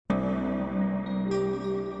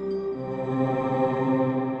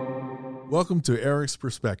Welcome to Eric's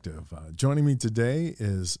Perspective. Joining me today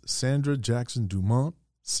is Sandra Jackson Dumont,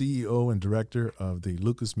 CEO and Director of the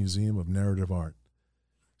Lucas Museum of Narrative Art.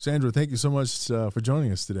 Sandra, thank you so much for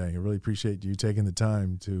joining us today. I really appreciate you taking the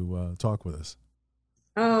time to talk with us.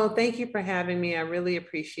 Oh, thank you for having me. I really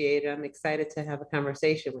appreciate it. I'm excited to have a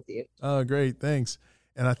conversation with you. Great, thanks.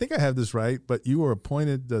 And I think I have this right, but you were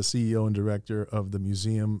appointed the CEO and Director of the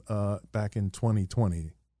museum back in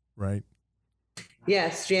 2020, right?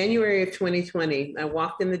 Yes, January of 2020. I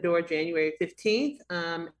walked in the door January 15th,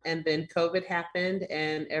 and then COVID happened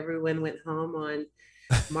and everyone went home on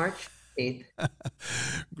March 15th.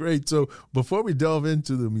 Great. So before we delve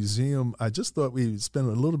into the museum, I just thought we'd spend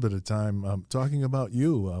a little bit of time talking about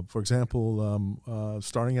you. For example,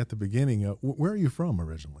 starting at the beginning, where are you from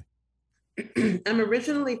originally? I'm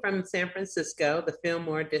originally from San Francisco, the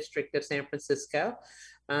Fillmore district of San Francisco.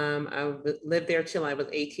 Lived there till I was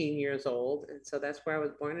 18 years old. And so that's where I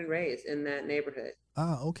was born and raised, in that neighborhood.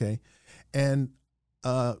 Ah, okay. And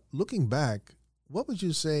looking back, what would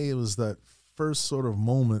you say was that first sort of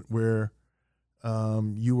moment where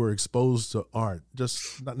you were exposed to art?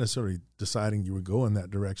 Just not necessarily deciding you would go in that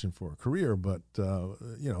direction for a career, but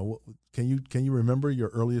can you remember your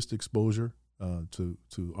earliest exposure to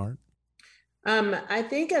art? I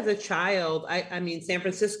think as a child, I mean, San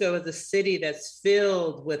Francisco is a city that's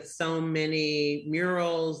filled with so many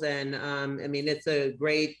murals. And I mean, it's a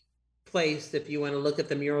great place if you want to look at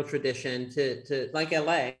the mural tradition to like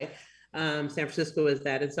LA. San Francisco is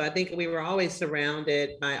that. And so I think we were always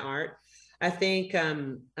surrounded by art. I think,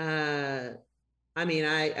 I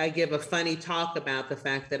give a funny talk about the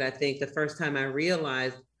fact that I think the first time I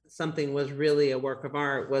realized something was really a work of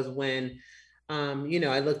art was when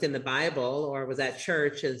I looked in the Bible or was at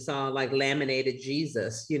church and saw like laminated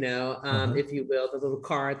Jesus, if you will, the little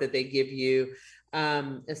card that they give you.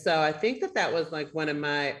 And so I think that was like one of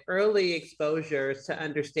my early exposures to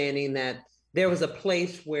understanding that there was a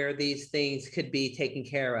place where these things could be taken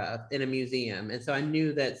care of in a museum. And so I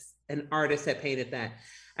knew that an artist had painted that.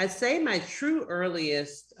 I'd say my true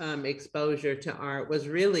earliest exposure to art was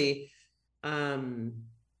really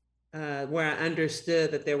where I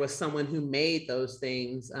understood that there was someone who made those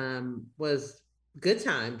things was Good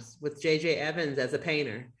Times with J.J. Evans as a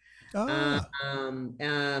painter.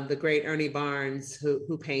 The great Ernie Barnes,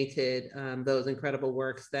 who painted those incredible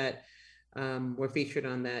works that were featured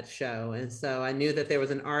on that show. And so I knew that there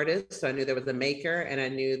was an artist, so I knew there was a maker, and I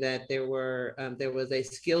knew that there was a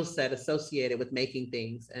skill set associated with making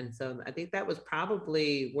things. And so I think that was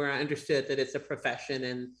probably where I understood that it's a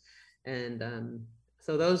profession, and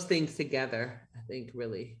so those things together, I think,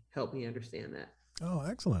 really helped me understand that. Oh,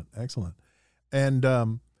 excellent.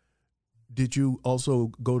 And did you also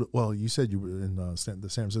go to, well, you said you were in the San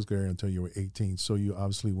Francisco area until you were 18, so you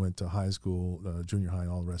obviously went to high school, junior high, and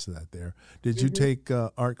all the rest of that there. Did you take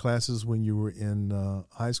art classes when you were in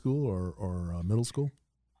high school or middle school?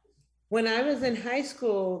 When I was in high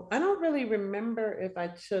school, I don't really remember if I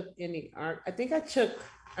took any art.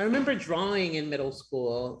 I remember drawing in middle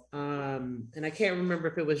school. And I can't remember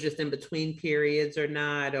if it was just in between periods or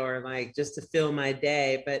not, or like just to fill my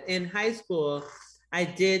day. But in high school, I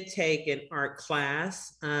did take an art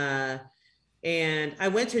class. And I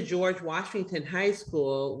went to George Washington High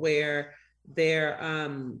School, where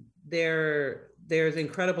there's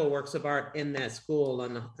incredible works of art in that school.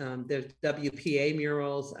 And there's WPA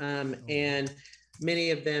murals, and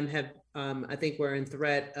many of them have, I think, were in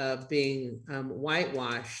threat of being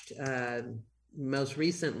whitewashed most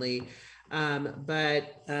recently.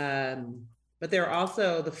 But there are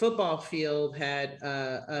also, the football field had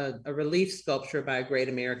a relief sculpture by a great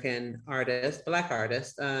American artist, Black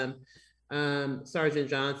artist, Sergeant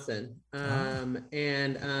Johnson, and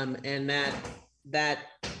that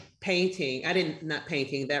painting,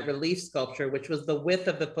 that relief sculpture, which was the width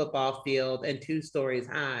of the football field and 2 stories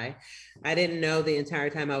high. I didn't know the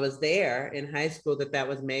entire time I was there in high school that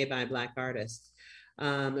was made by a Black artist.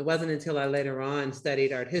 It wasn't until I later on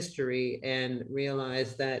studied art history and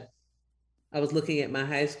realized that I was looking at my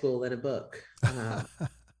high school in a book.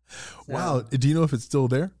 Wow. Do you know if it's still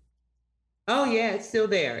there? Oh yeah, it's still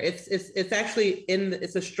there. It's actually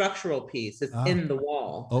it's a structural piece. It's in the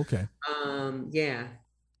wall. Okay. Yeah.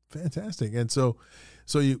 Fantastic. And so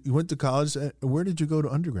you went to college. Where did you go to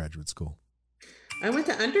undergraduate school? I went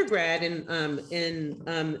to undergrad in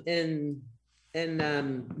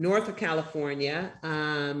Northern California,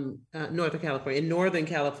 in Northern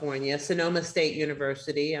California, Sonoma State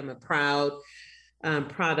University. I'm a proud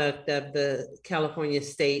product of the California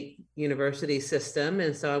State University system.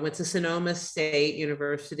 And so I went to Sonoma State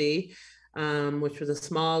University. which was a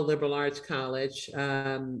small liberal arts college.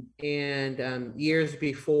 And years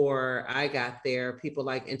before I got there, people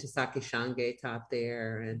like Intisaki Shange taught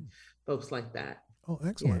there and folks like that. Oh, Yeah.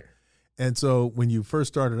 excellent. And so when you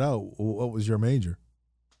first started out, what was your major?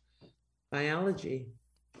 Biology.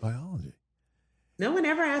 Biology. No one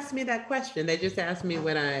ever asked me that question. They just asked me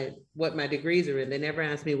what my degrees are in. They never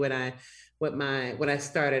asked me what I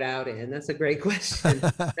started out in. That's a great question.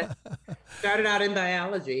 Started out in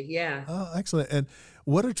biology. Yeah. Oh, excellent. And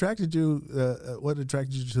what attracted you? What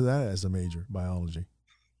attracted you to that as a major, biology?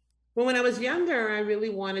 Well, when I was younger, I really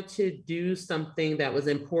wanted to do something that was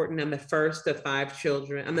important. I'm the first of 5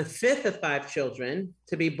 children. I'm the fifth of 5 children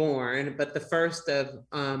to be born, but the first of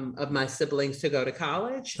my siblings to go to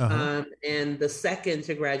college, and the second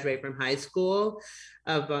to graduate from high school,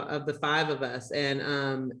 of the 5 of us.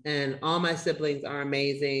 And all my siblings are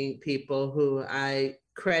amazing people who I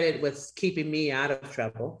credit with keeping me out of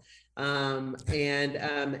trouble. And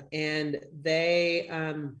they.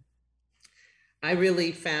 I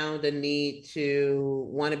really found a need to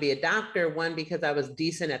want to be a doctor. One, because I was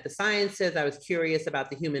decent at the sciences. I was curious about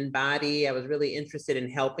the human body. I was really interested in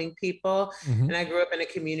helping people. Mm-hmm. And I grew up in a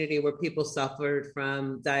community where people suffered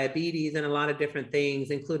from diabetes and a lot of different things,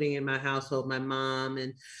 including in my household, my mom.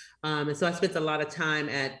 And so I spent a lot of time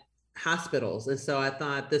at hospitals. And so I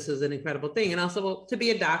thought this is an incredible thing. And also, to be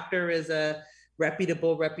a doctor is a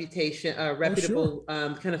reputable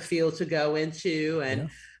kind of field to go into. And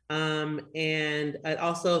and it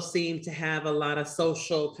also seemed to have a lot of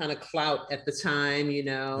social kind of clout at the time,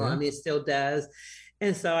 I mean, it still does.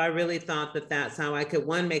 And so I really thought that that's how I could,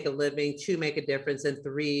 1, make a living, 2, make a difference, and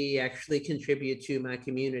 3, actually contribute to my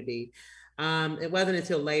community. It wasn't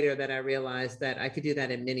until later that I realized that I could do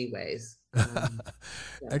that in many ways.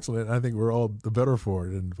 Excellent. I think we're all the better for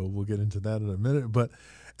it, and we'll get into that in a minute. But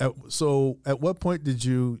at what point did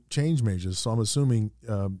you change majors? So I'm assuming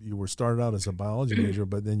you were started out as a biology major,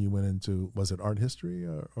 but then you went into, was it art history,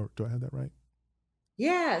 or do I have that right?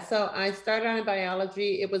 Yeah, so I started out in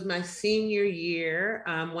biology. It was my senior year.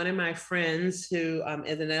 One of my friends who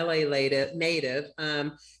is an LA native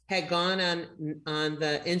had gone on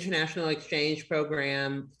the international exchange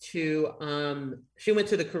program to, she went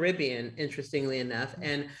to the Caribbean, interestingly enough.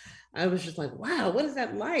 And I was just like, wow, what is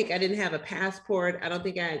that like? I didn't have a passport. I don't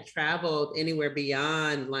think I had traveled anywhere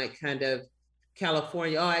beyond like kind of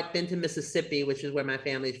California. Oh, I'd been to Mississippi, which is where my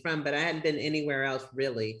family's from, but I hadn't been anywhere else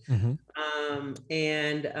really. Mm-hmm.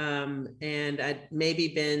 And I'd maybe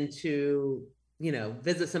been to,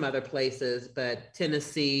 visit some other places, but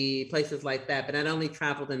Tennessee, places like that, but I'd only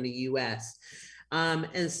traveled in the US.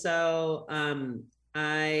 And so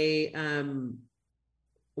I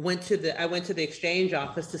went to the exchange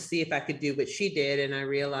office to see if I could do what she did. And I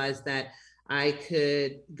realized that I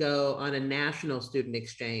could go on a national student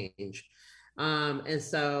exchange. And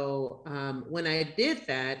so when I did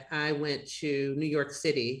that, I went to New York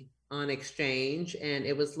City on exchange. And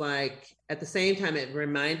it was like, at the same time, it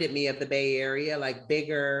reminded me of the Bay Area, like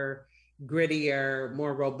bigger, grittier,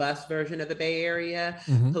 more robust version of the Bay Area,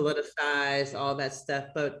 politicized, all that stuff.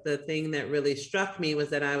 But the thing that really struck me was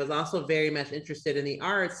that I was also very much interested in the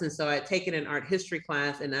arts. And so I had taken an art history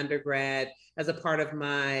class in undergrad as a part of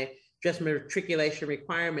my just matriculation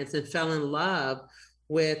requirements, and fell in love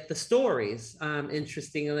with the stories,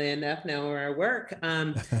 interestingly enough, now where I work.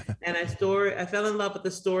 And I fell in love with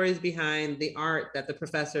the stories behind the art that the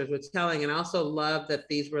professors were telling. And I also loved that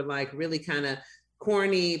these were like really kind of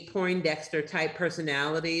corny Poindexter type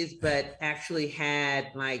personalities, but actually had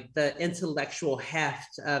like the intellectual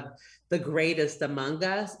heft of the greatest among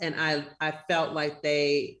us. And I felt like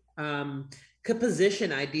they could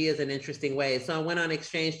position ideas in interesting ways. So I went on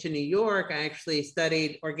exchange to New York. I actually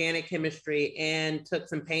studied organic chemistry and took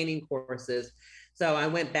some painting courses. So I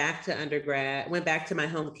went back to my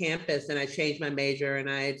home campus, and I changed my major, and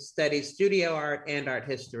I studied studio art and art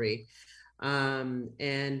history. And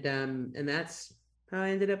that's how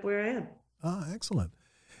I ended up where I am. Oh, excellent.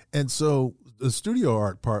 And so the studio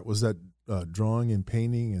art part, was that drawing and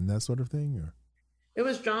painting and that sort of thing, or? It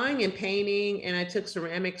was drawing and painting, and I took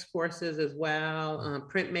ceramics courses as well,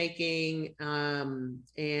 printmaking,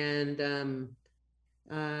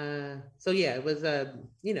 so yeah, it was a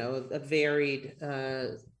varied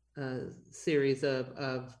series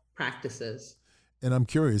of practices. And I'm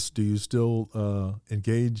curious, do you still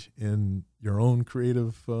engage in your own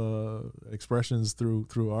creative expressions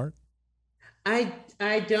through art? I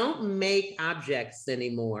don't make objects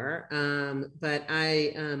anymore, but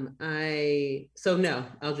so no,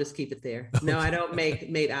 I'll just keep it there. No, I don't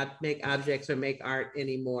make objects or make art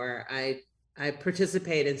anymore. I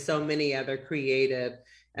participate in so many other creative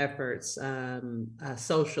efforts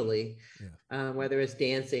socially, Yeah. whether it's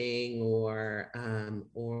dancing or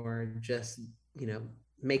just,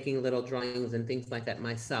 making little drawings and things like that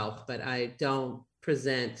myself, but I don't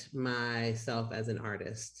present myself as an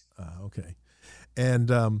artist. Okay.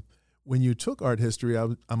 And when you took art history,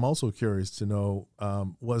 I'm also curious to know,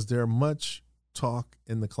 was there much talk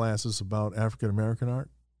in the classes about African American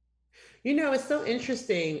art? It's so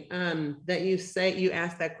interesting that you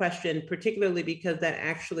asked that question, particularly because that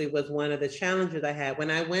actually was one of the challenges I had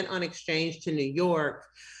when I went on exchange to New York.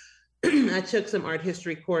 I took some art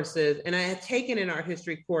history courses, and I had taken an art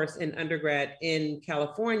history course in undergrad in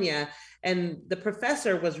California. And the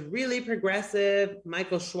professor was really progressive,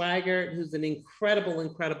 Michael Schweigert, who's an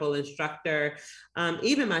incredible instructor.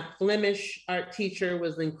 Even my Flemish art teacher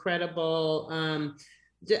was incredible.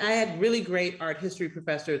 I had really great art history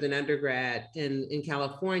professors in undergrad in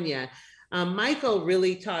California. Michael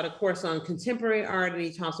really taught a course on contemporary art, and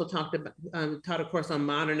he also taught a course on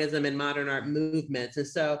modernism and modern art movements. And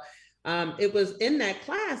so it was in that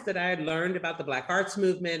class that I had learned about the Black Arts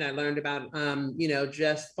Movement. I learned about,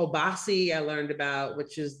 just OBASI. I learned about,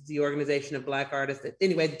 which is the Organization of Black Artists.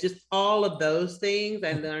 Anyway, just all of those things.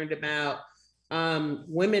 I learned about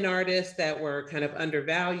women artists that were kind of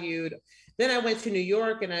undervalued. Then I went to New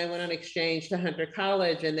York and I went on exchange to Hunter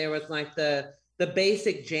College, and there was like the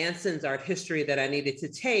basic Jansen's art history that I needed to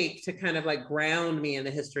take to kind of like ground me in the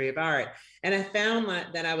history of art. And I found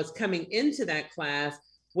that I was coming into that class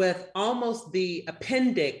with almost the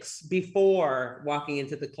appendix before walking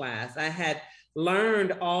into the class. I had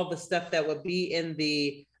learned all the stuff that would be in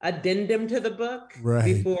the addendum to the book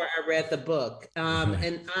before I read the book.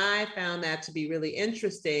 And I found that to be really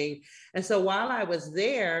interesting. And so while I was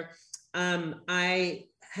there, I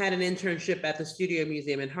had an internship at the Studio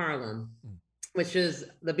Museum in Harlem, which is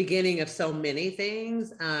the beginning of so many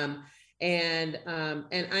things. And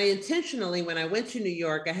I intentionally, when I went to New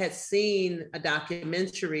York, I had seen a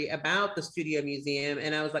documentary about the Studio Museum,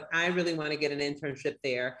 and I was like, I really want to get an internship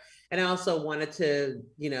there. And I also wanted to,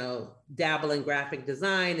 dabble in graphic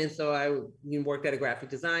design. And so I worked at a graphic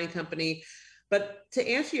design company. But to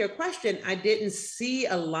answer your question, I didn't see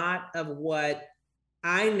a lot of what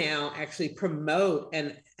I now actually promote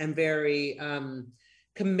and am very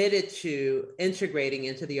committed to integrating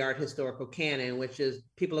into the art historical canon, which is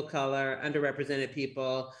people of color, underrepresented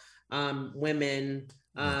people, women,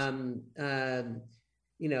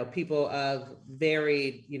 people of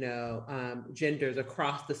varied, genders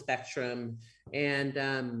across the spectrum, and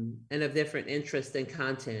of different interests and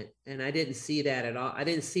content. And I didn't see that at all. I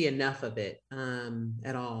didn't see enough of it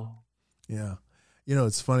at all. Yeah.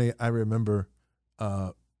 It's funny. I remember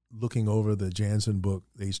looking over the Jansen book.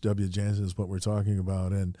 H.W. Jansen is what we're talking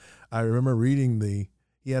about. And I remember reading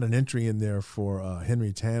he had an entry in there for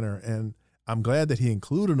Henry Tanner, and I'm glad that he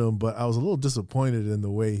included him, but I was a little disappointed in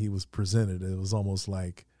the way he was presented. It was almost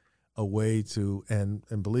like a way to, and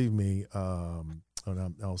believe me, all of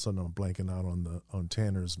a sudden I'm blanking out on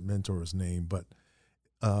Tanner's mentor's name, but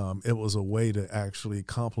it was a way to actually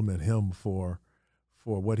compliment him for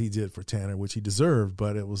what he did for Tanner, which he deserved,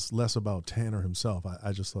 but it was less about Tanner himself.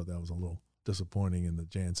 I just thought that was a little disappointing in the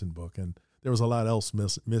Jansen book. And there was a lot else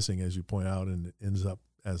missing, as you point out, and it ends up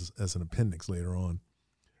as an appendix later on.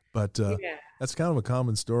 But that's kind of a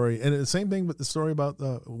common story. And the same thing with the story about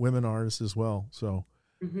the women artists as well. So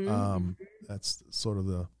that's sort of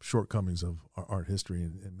the shortcomings of our art history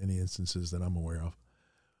in many instances that I'm aware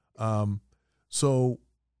of. So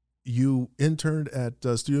you interned at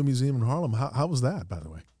Studio Museum in Harlem. How was that, by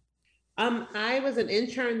the way? I was an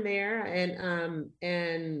intern there,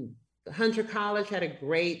 and Hunter College had a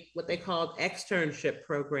great, what they called externship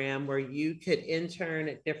program, where you could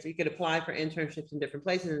you could apply for internships in different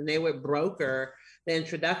places, and they would broker the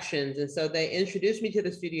introductions. And so they introduced me to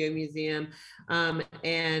the Studio Museum,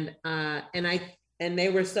 and they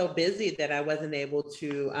were so busy that I wasn't able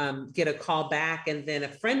to get a call back. And then a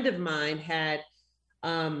friend of mine had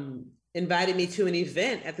invited me to an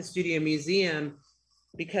event at the Studio Museum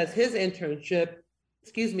because his internship,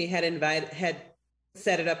 had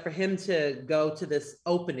set it up for him to go to this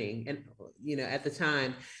opening, and at the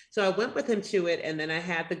time. So I went with him to it, and then I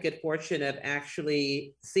had the good fortune of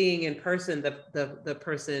actually seeing in person the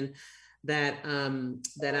person that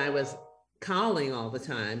I was calling all the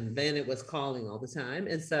time. Then it was calling all the time,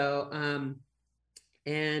 and so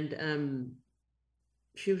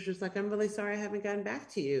she was just like, I'm really sorry I haven't gotten back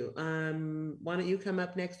to you. Why don't you come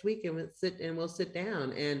up next week and we'll sit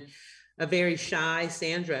down. And a very shy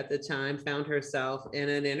Sandra at the time found herself in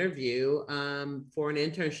an interview for an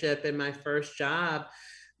internship. And my first job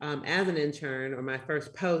as an intern, or my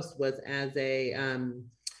first post, was as a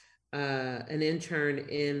an intern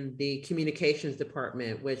in the communications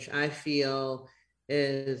department, which I feel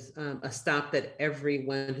is a stop that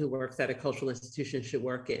everyone who works at a cultural institution should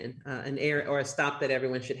work in, an area or a stop that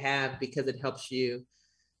everyone should have, because it helps you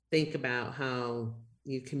think about how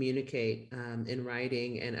you communicate in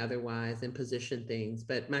writing and otherwise, and position things.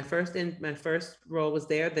 But my first role was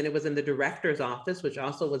there. Then it was in the director's office, which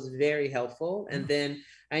also was very helpful. And then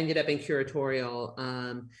I ended up in curatorial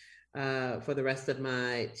for the rest of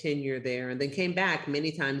my tenure there, and then came back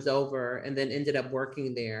many times over, and then ended up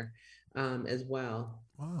working there as well.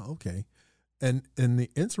 Wow. Okay. And in the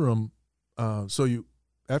interim, so you,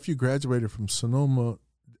 after you graduated from Sonoma,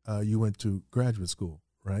 you went to graduate school,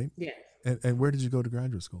 right? Yes. And where did you go to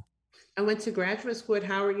graduate school? I went to graduate school at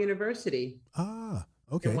Howard University. Ah,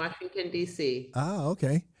 okay. In Washington, D.C. Ah,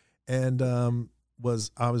 okay. And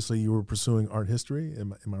was obviously you were pursuing art history.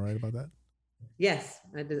 Am I right about that? Yes,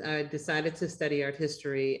 I decided to study art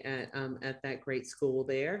history at that great school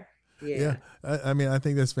there. Yeah. I mean, I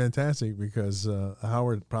think that's fantastic because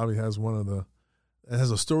Howard probably has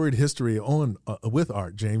has a storied history on with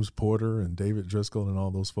art. James Porter and David Driscoll and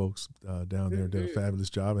all those folks down there did a fabulous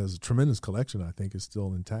job. It has a tremendous collection. I think is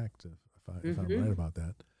still intact, if I'm right about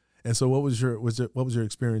that. And so, what was your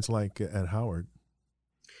experience like at Howard?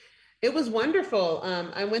 It was wonderful.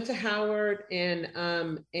 I went to Howard, and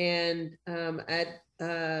I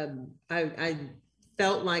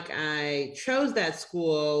felt like I chose that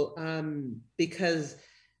school because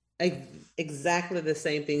exactly the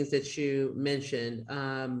same things that you mentioned.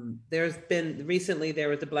 There was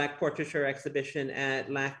the Black Portraiture exhibition at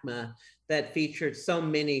LACMA that featured so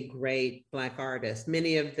many great Black artists.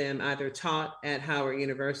 Many of them either taught at Howard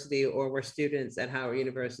University or were students at Howard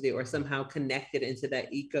University or somehow connected into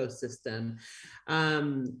that ecosystem.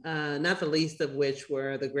 Not the least of which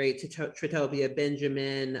were the great Tritobia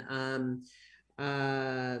Benjamin,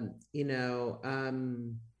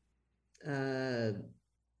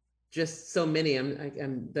 just so many.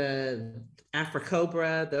 I'm the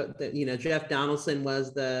AfriCobra. Jeff Donaldson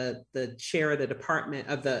was the chair of the department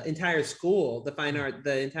of the entire school,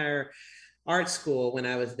 the entire art school when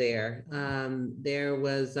I was there. There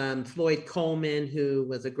was Floyd Coleman, who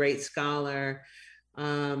was a great scholar.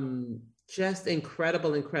 Just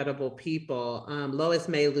incredible people. Lois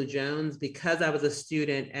Mailou Jones, because I was a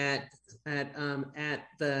student at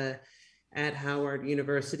Howard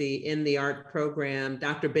University in the art program.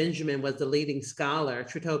 Dr. Benjamin was the leading scholar,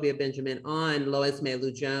 Tritobia Benjamin, on Lois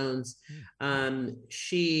Mailou Jones.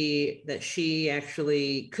 She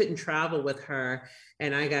actually couldn't travel with her,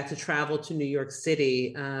 and I got to travel to New York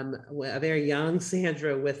City, a very young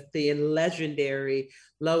Sandra, with the legendary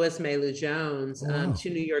Lois Mailou Jones to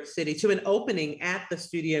New York City, to an opening at the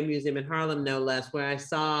Studio Museum in Harlem, no less, where I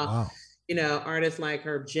saw artists like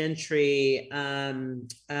Herb Gentry,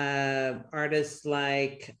 artists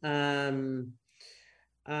like,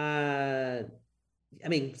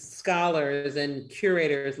 scholars and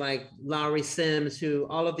curators like Lowry Sims, who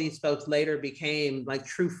all of these folks later became like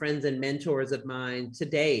true friends and mentors of mine to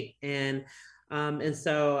date. And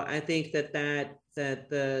so I think that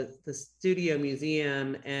the Studio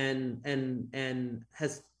Museum and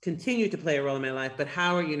has continued to play a role in my life, but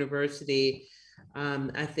Howard University,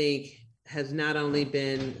 I think, has not only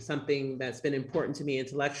been something that's been important to me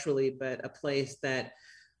intellectually, but a place that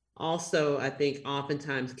also, I think,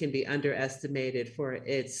 oftentimes can be underestimated for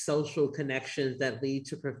its social connections that lead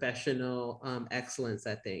to professional excellence,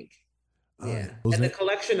 I think. Yeah. And the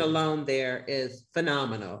collection alone there is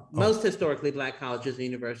phenomenal. Most historically Black colleges and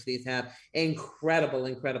universities have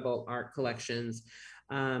incredible art collections.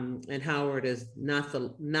 And Howard is not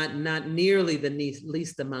nearly the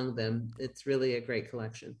least among them. It's really a great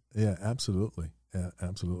collection. Yeah, absolutely. Yeah,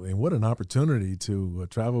 absolutely. And what an opportunity to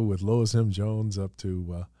travel with Lois M. Jones up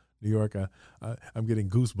to New York. I'm getting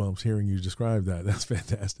goosebumps hearing you describe that. That's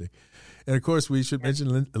fantastic. And of course, we should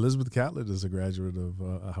mention Elizabeth Catlett is a graduate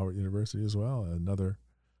of Howard University as well. Another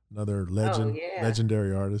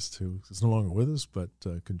legendary artist who is no longer with us, but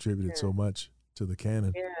contributed so much to the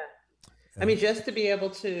canon. Yeah. I mean, just to be able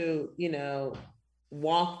to,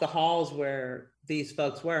 walk the halls where these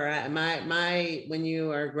folks were. When you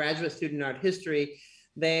are a graduate student in art history,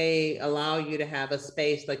 they allow you to have a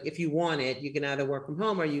space. Like if you want it, you can either work from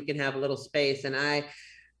home or you can have a little space. And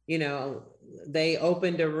they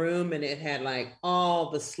opened a room and it had like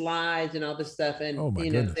all the slides and all this stuff. And,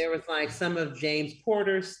 there was like some of James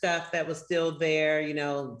Porter's stuff that was still there,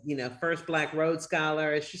 first Black Rhodes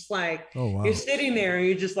Scholar. It's just like, you're sitting there and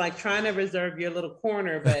you're just like trying to reserve your little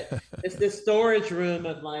corner, but it's this storage room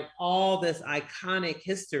of like all this iconic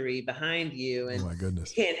history behind you. And oh my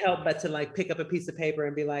goodness, you can't help but to like pick up a piece of paper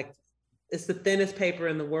and be like, it's the thinnest paper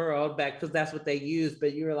in the world, back because that's what they use.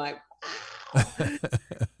 But you were like, wow.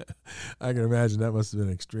 I can imagine that must have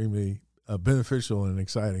been extremely beneficial and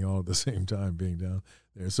exciting all at the same time being down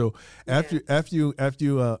there. So after you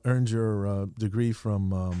earned your degree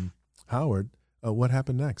from Howard, what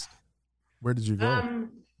happened next? Where did you go?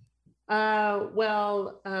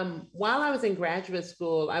 While I was in graduate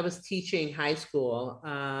school, I was teaching high school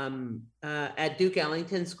at Duke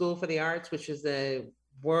Ellington School for the Arts, which is a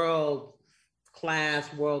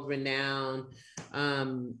world-class, world-renowned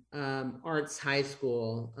arts high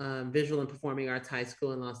school, visual and performing arts high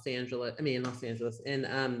school in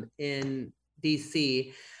in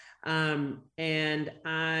DC. And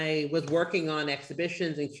I was working on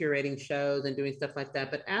exhibitions and curating shows and doing stuff like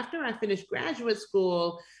that. But after I finished graduate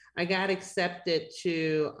school, I got accepted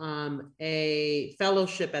to a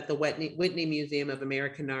fellowship at the Whitney Museum of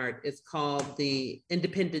American Art. It's called the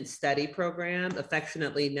Independent Study Program,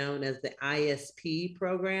 affectionately known as the ISP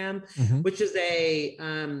program, which is a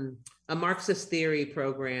Marxist theory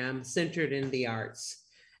program centered in the arts.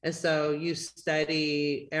 And so you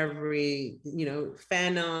study every,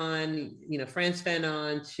 Fanon, Frantz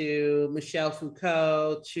Fanon to Michel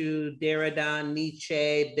Foucault to Derrida,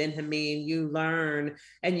 Nietzsche, Benjamin. You learn,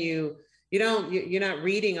 and you're not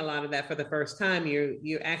reading a lot of that for the first time.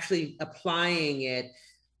 You're actually applying it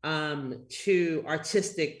to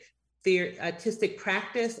artistic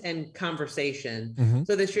practice and conversation,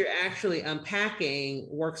 so that you're actually unpacking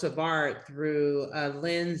works of art through a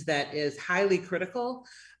lens that is highly critical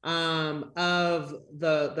of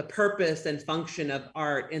the purpose and function of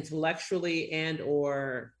art intellectually and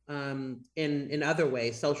or in other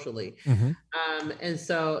ways socially. And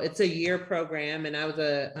so it's a year program, and I was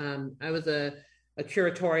a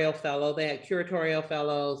curatorial fellow. They had curatorial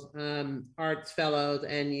fellows, arts fellows,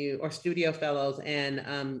 or studio fellows,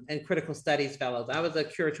 and critical studies fellows. I was a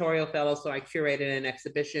curatorial fellow, so I curated an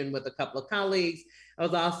exhibition with a couple of colleagues. I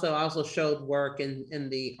also showed work in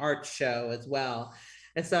the art show as well.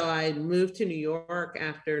 And so I moved to New York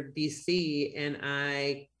after DC, and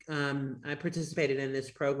I participated in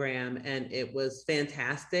this program, and it was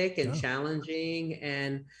fantastic and challenging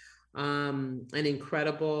and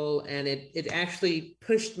incredible. And it actually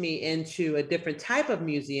pushed me into a different type of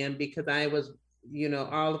museum, because I was,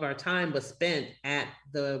 all of our time was spent at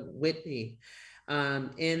the Whitney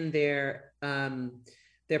in their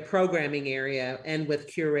programming area, and with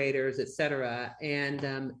curators, et cetera, and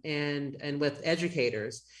with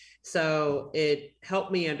educators. So it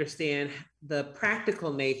helped me understand the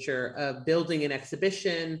practical nature of building an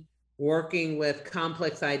exhibition, working with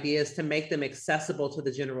complex ideas to make them accessible to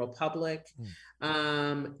the general public,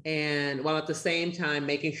 and while at the same time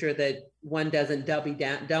making sure that one doesn't dummy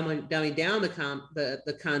down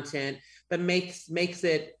the content, but makes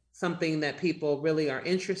it something that people really are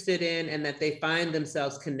interested in and that they find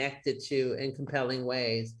themselves connected to in compelling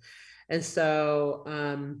ways. And so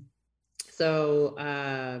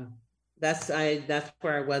that's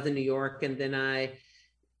where I was in New York, and then I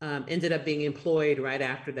ended up being employed right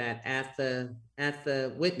after that at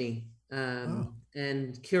the Whitney,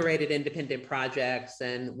 and curated independent projects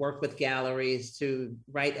and worked with galleries to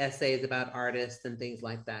write essays about artists and things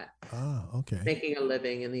like that. Okay. Making a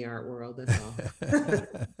living in the art world, that's all.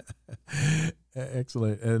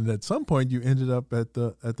 Excellent. And at some point, you ended up at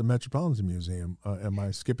the Metropolitan Museum. Am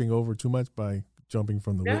I skipping over too much by jumping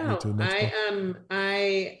from the Whitney to the Metropolitan?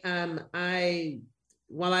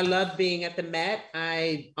 While I loved being at the Met,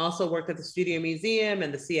 I also worked at the Studio Museum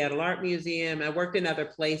and the Seattle Art Museum. I worked in other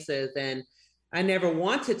places, and I never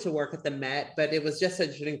wanted to work at the Met, but it was just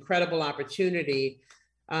such an incredible opportunity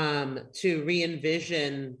to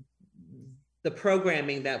re-envision the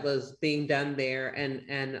programming that was being done there,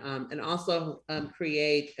 and also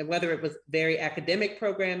create, whether it was very academic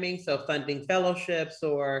programming, so funding fellowships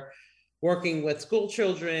or working with school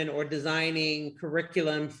children or designing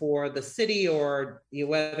curriculum for the city, or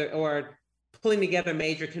or pulling together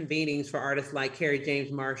major convenings for artists like Kerry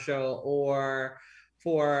James Marshall, or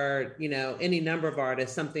for any number of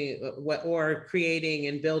artists, or creating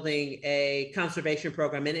and building a conservation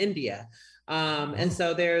program in India. And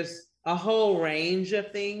so there's a whole range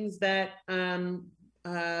of things that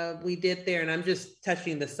we did there, and I'm just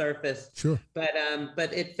touching the surface. Sure. But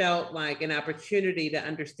it felt like an opportunity to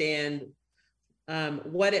understand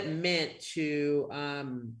what it meant to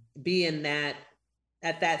be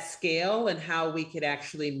at that scale, and how we could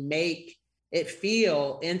actually make it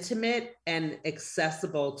feel intimate and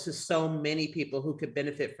accessible to so many people who could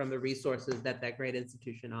benefit from the resources that great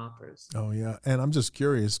institution offers. Oh, yeah. And I'm just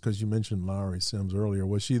curious, because you mentioned Lowery Sims earlier.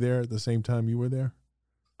 Was she there at the same time you were there?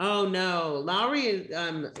 Oh, no. Lowery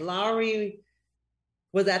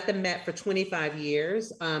was at the Met for 25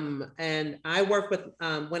 years. And I worked with,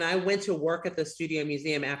 when I went to work at the Studio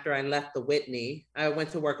Museum after I left the Whitney, I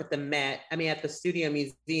went to work at the at the Studio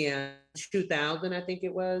Museum 2000, I think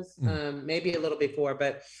it was, maybe a little before,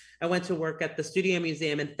 but I went to work at the Studio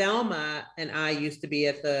Museum, and Thelma and I used to be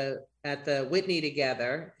at the Whitney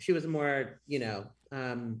together. She was more,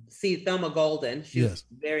 Thelma Golden. She's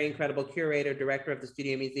very incredible curator, director of the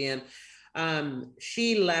Studio Museum.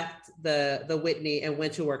 She left the Whitney and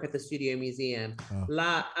went to work at the Studio Museum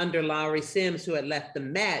under Lowry Sims, who had left the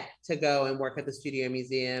Met to go and work at the Studio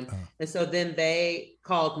Museum. And so then they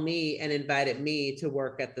called me and invited me to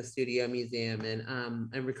work at the Studio Museum,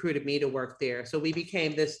 and recruited me to work there. So we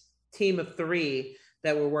became this team of 3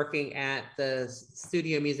 that were working at the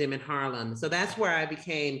Studio Museum in Harlem. So that's where I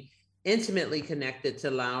became intimately connected to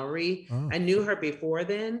Lowry. I knew her before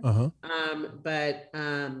then, but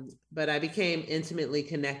I became intimately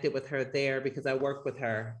connected with her there because I worked with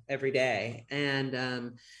her every day.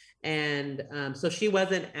 And so she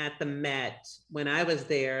wasn't at the Met when I was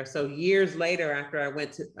there. So years later, after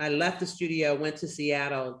I left the studio, went to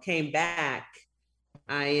Seattle, came back,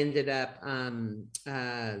 I ended up,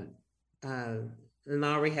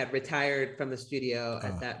 Lowry had retired from the studio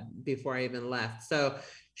at that before I even left. So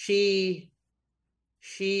she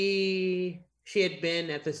had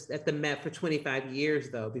been at the Met for 25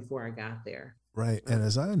 years though before I got there. Right, and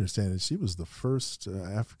as I understand it, she was the first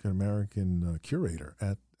African American curator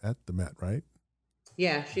at the Met, right?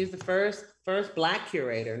 Yeah, she's the first Black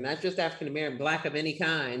curator, not just African American, Black of any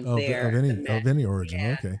kind. Of any origin.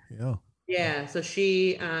 Yeah. Okay, yeah. Yeah, so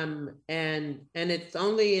she and it's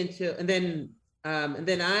only and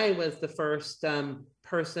then I was the first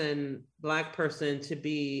Black person to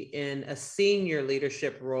be in a senior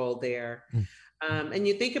leadership role there. And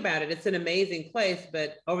you think about it, it's an amazing place,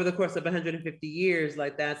 but over the course of 150 years,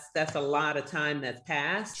 like that's a lot of time that's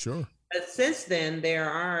passed. Sure. But since then, there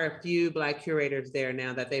are a few Black curators there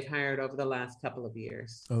now that they've hired over the last couple of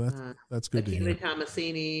years. Oh, that's good to hear. Achille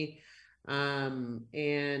Tomasini, and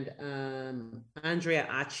Andrea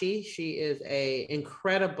Achi. She is a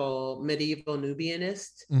incredible medieval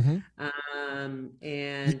Nubianist. And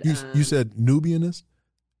you said Nubianist,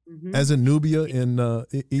 as in Nubia in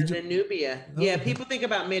Egypt. As in Nubia, yeah. People think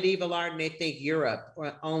about medieval art and they think Europe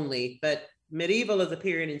only, but medieval is a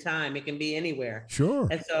period in time. It can be anywhere. Sure.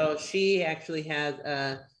 And so she actually has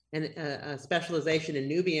a specialization in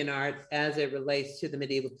Nubian art as it relates to the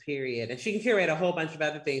medieval period. And she can curate a whole bunch of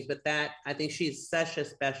other things, but I think she's such a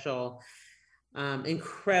special,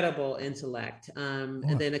 incredible intellect.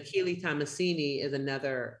 And then Achille Tomasini is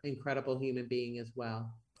another incredible human being as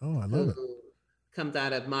well. Oh, I love it. Comes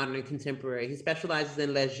out of modern and contemporary. He specializes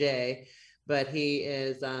in Leger, but he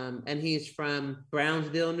is, and he's from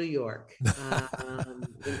Brownsville, New York.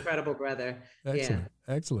 Incredible brother. Excellent.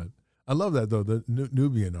 Yeah. Excellent. I love that though, the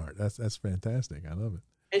Nubian art. That's fantastic. I love it.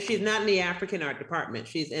 And she's not in the African art department.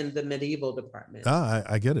 She's in the medieval department.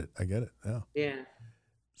 I get it. Yeah. Yeah.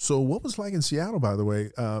 So what was like in Seattle, by the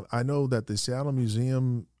way? I know that the Seattle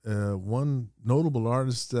Museum, one notable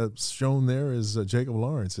artist that's shown there is Jacob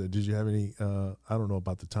Lawrence. Did you have any, I don't know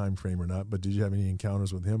about the time frame or not, but did you have any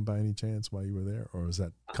encounters with him by any chance while you were there? Or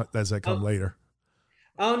does that come later?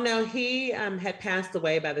 Oh, no, he had passed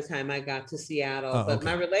away by the time I got to Seattle. But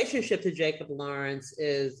my relationship to Jacob Lawrence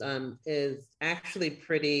is actually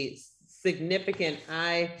pretty significant.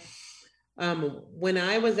 When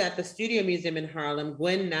I was at the Studio Museum in Harlem,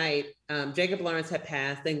 Gwen Knight, Jacob Lawrence had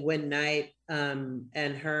passed, and Gwen Knight and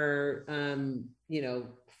her,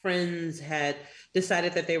 friends had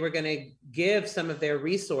decided that they were going to give some of their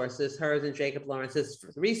resources, hers and Jacob Lawrence's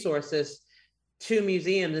resources, to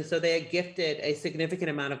museums. And so they had gifted a significant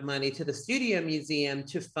amount of money to the Studio Museum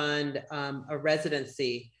to fund a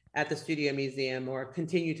residency at the Studio Museum, or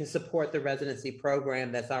continue to support the residency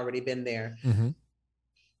program that's already been there.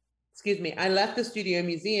 Excuse me. I left the Studio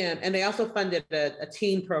Museum, and they also funded a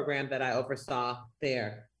teen program that I oversaw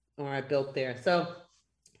there, or I built there. So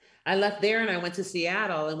I left there and I went to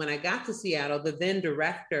Seattle. And when I got to Seattle, the then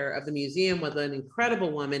director of the museum was an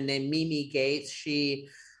incredible woman named Mimi Gates. She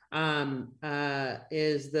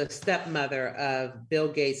is the stepmother of Bill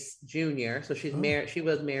Gates Jr. So she's married. She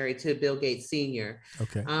was married to Bill Gates Sr.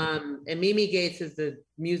 Okay. And Mimi Gates is the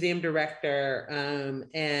museum director,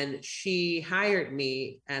 and she hired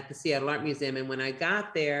me at the Seattle Art Museum. And when I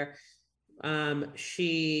got there,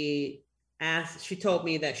 she told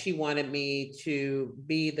me that she wanted me to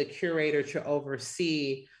be the curator to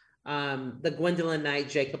oversee the Gwendolyn Knight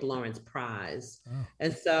Jacob Lawrence Prize.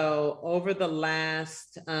 And so over the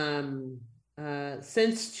last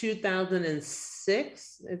since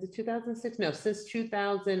 2006. Is it 2006? No, since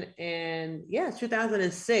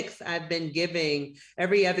 2006. I've been giving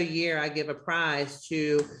every other year. I give a prize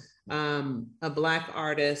to a Black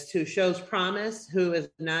artist who shows promise, who is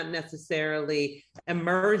not necessarily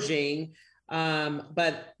emerging,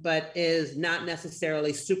 but is not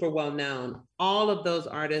necessarily super well known. All of those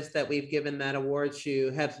artists that we've given that award to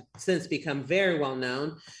have since become very well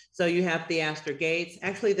known. So you have Theaster Gates.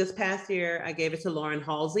 Actually, this past year, I gave it to Lauren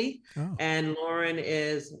Halsey. Oh. And Lauren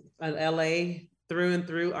is an LA through and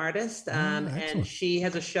through artist. And she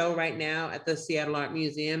has a show right now at the Seattle Art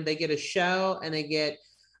Museum. They get a show and they get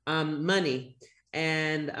money.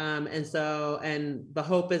 And the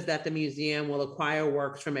hope is that the museum will acquire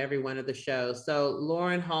works from every one of the shows. So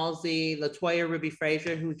Lauren Halsey, Latoya Ruby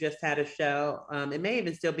Frazier, who just had a show, it may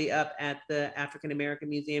even still be up at the African American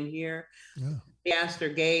Museum here. Yeah. Theaster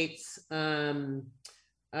Gates, Titus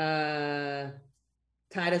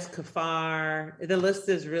Kaphar. The list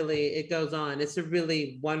is really, it goes on. It's a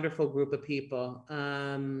really wonderful group of people.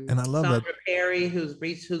 And I love Sandra that. Perry, whose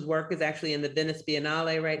work is actually in the Venice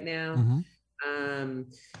Biennale right now. Mm-hmm.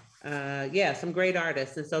 Some great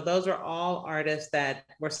artists. And so those are all artists that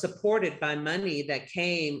were supported by money that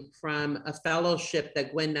came from a fellowship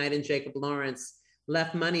that Gwen Knight and Jacob Lawrence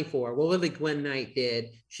left money for. What really Gwen Knight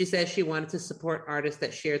did, she said she wanted to support artists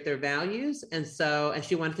that shared their values. And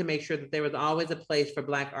she wanted to make sure that there was always a place for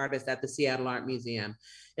Black artists at the Seattle Art Museum.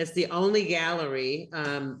 It's the only gallery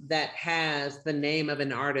that has the name of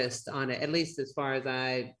an artist on it, at least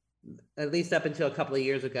up until a couple of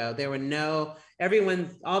years ago. There were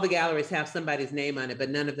all the galleries have somebody's name on it,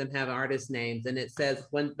 but none of them have artist names. And it says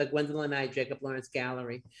the Gwendolyn Knight Jacob Lawrence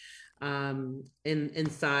Gallery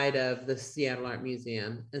inside of the Seattle Art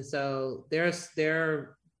Museum. And so their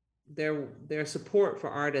support for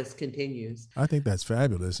artists continues. I think that's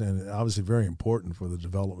fabulous and obviously very important for the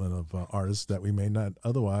development of artists that we may not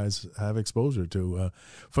otherwise have exposure to.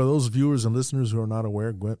 For those viewers and listeners who are not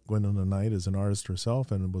aware, Gwendolyn Knight is an artist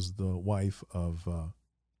herself and was the wife of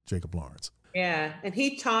Jacob Lawrence. Yeah, and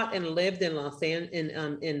he taught and lived in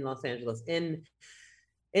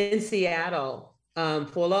Seattle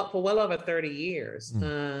for well over 30 years,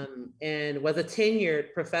 and was a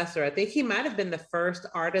tenured professor. I think he might have been the first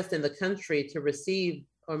artist in the country to receive,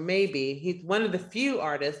 or maybe he's one of the few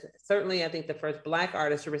artists, certainly I think the first Black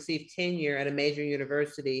artist to receive tenure at a major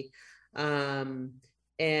university. And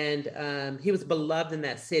he was beloved in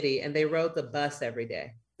that city, and they rode the bus every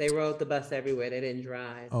day. They rode the bus everywhere. They didn't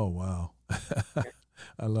drive. Oh, wow.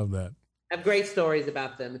 I love that. I have great stories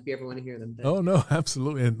about them if you ever want to hear them. Oh, no,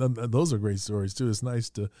 absolutely. And those are great stories, too. It's nice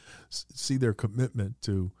to see their commitment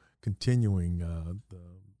to continuing the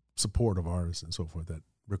support of artists and so forth that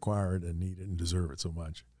require it and need it and deserve it so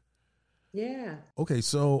much. Yeah. Okay,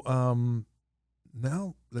 so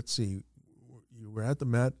now let's see. You were at the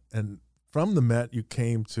Met, and from the Met, you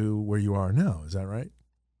came to where you are now. Is that right?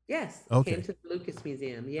 Yes. Okay. Came to the Lucas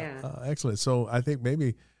Museum, yeah. Excellent. So I think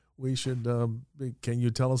maybe we should, can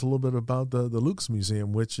you tell us a little bit about the Lucas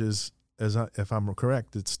Museum, which is, if I'm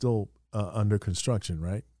correct, it's still under construction,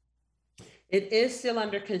 right? It is still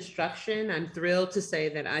under construction. I'm thrilled to say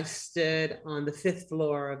that I stood on the 5th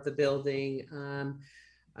floor of the building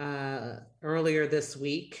earlier this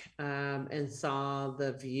week and saw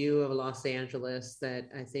the view of Los Angeles that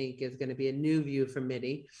I think is going to be a new view for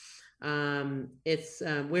Mitty. We're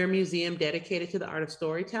a museum dedicated to the art of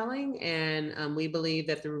storytelling, and we believe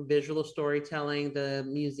that through visual storytelling, the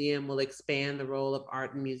museum will expand the role of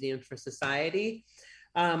art and museums for society.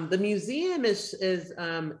 The museum is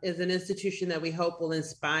an institution that we hope will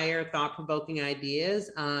inspire thought-provoking ideas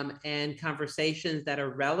and conversations that are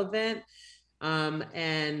relevant.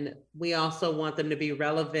 And we also want them to be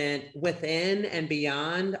relevant within and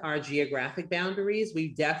beyond our geographic boundaries. We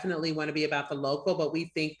definitely want to be about the local, but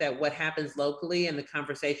we think that what happens locally and the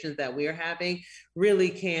conversations that we're having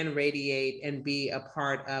really can radiate and be a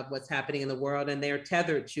part of what's happening in the world, and they're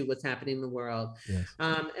tethered to what's happening in the world. Yes.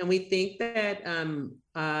 And we think that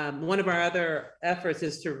one of our other efforts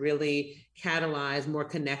is to really catalyze more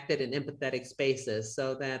connected and empathetic spaces,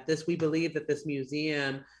 so that we believe that this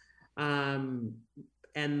museum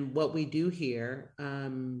and what we do here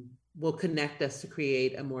will connect us to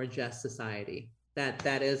create a more just society.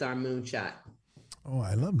 That is our moonshot. Oh,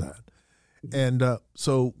 I love that. And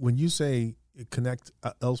so when you say connect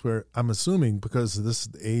elsewhere, I'm assuming because this is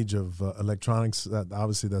the age of electronics, that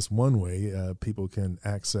obviously that's one way people can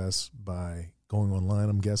access by going online,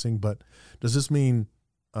 I'm guessing. But does this mean,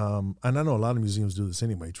 and I know a lot of museums do this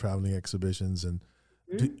anyway, traveling exhibitions and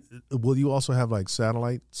Will you also have like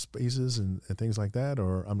satellite spaces and things like that,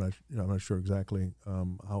 or I'm not sure exactly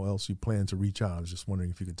how else you plan to reach out. I was just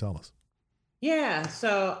wondering if you could tell us. Yeah.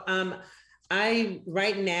 So I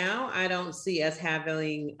right now I don't see us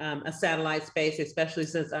having a satellite space, especially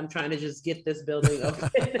since I'm trying to just get this building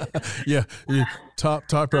open. Yeah, top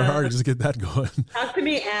priority, just get that going. Talk to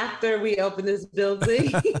me after we open this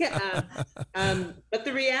building. But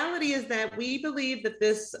the reality is that we believe that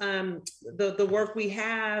this the work we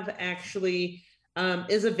have actually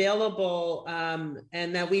is available,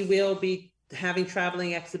 and that we will be having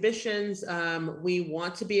traveling exhibitions. We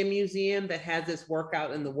want to be a museum that has its work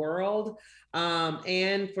out in the world,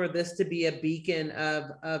 and for this to be a beacon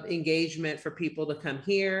of engagement for people to come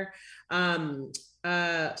here.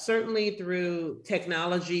 Certainly through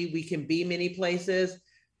technology, we can be many places,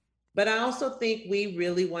 but I also think we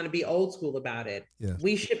really want to be old school about it. Yes.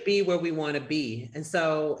 We should be where we want to be. And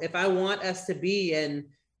so if I want us to be in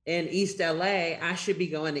East LA, I should be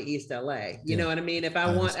going to East LA. You know what I mean? If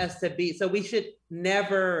I want us to be, so we should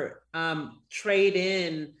never trade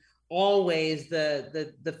in always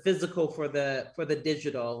the physical for the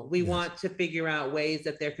digital. We want to figure out ways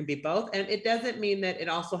that there can be both. And it doesn't mean that it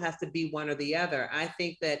also has to be one or the other. I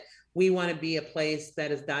think that we want to be a place that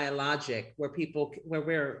is dialogic, where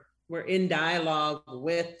we're in dialogue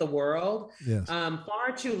with the world. Yes.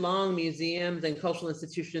 Far too long, museums and cultural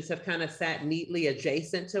institutions have kind of sat neatly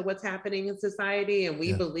adjacent to what's happening in society. And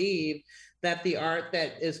we believe that the art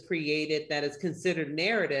that is created, that is considered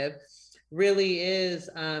narrative, really is,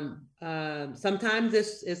 sometimes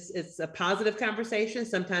it's a positive conversation.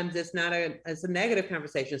 Sometimes it's a negative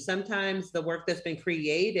conversation. Sometimes the work that's been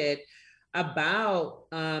created about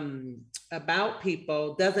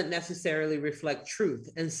people doesn't necessarily reflect truth.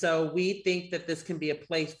 And so we think that this can be a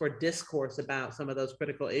place for discourse about some of those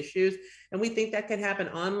critical issues. And we think that can happen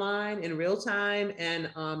online in real time, and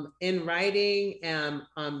in writing, and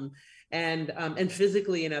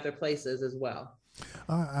physically in other places as well.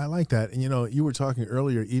 I like that. And, you were talking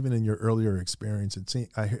earlier, even in your earlier experience,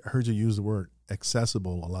 I heard you use the word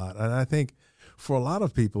accessible a lot. And I think for a lot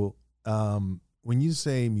of people, when you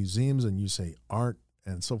say museums and you say art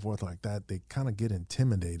and so forth like that, they kind of get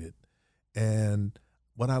intimidated. And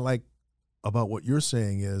what I like about what you're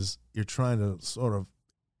saying is you're trying to sort of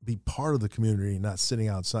be part of the community, not sitting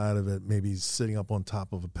outside of it, maybe sitting up on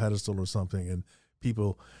top of a pedestal or something, and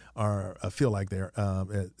people feel like they're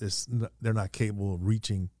not capable of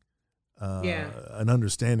reaching an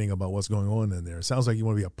understanding about what's going on in there. It sounds like you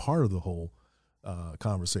want to be a part of the whole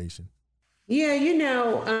conversation. Yeah,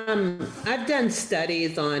 I've done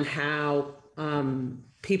studies on how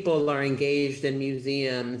people are engaged in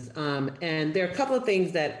museums, and there are a couple of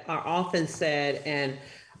things that are often said, and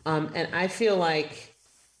I feel like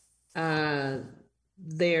I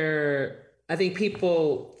think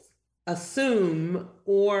people assume,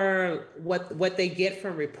 or what they get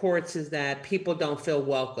from reports is that people don't feel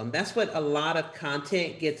welcome. That's what a lot of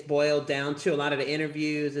content gets boiled down to. A lot of the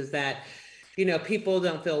interviews is that, people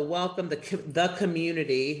don't feel welcome. The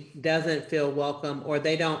community doesn't feel welcome, or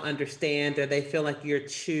they don't understand, or they feel like you're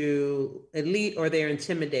too elite, or they're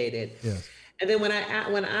intimidated. Yes. And then when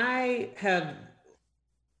I have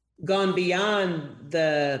gone beyond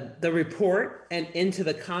the report and into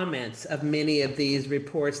the comments of many of these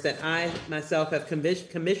reports that I myself have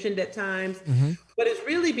commissioned at times, what is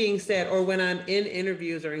really being said, or when I'm in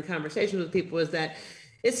interviews or in conversations with people, is that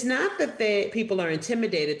it's not that people are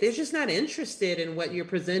intimidated. They're just not interested in what you're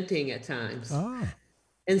presenting at times.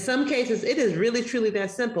 In some cases, it is really, truly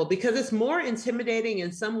that simple, because it's more intimidating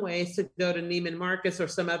in some ways to go to Neiman Marcus or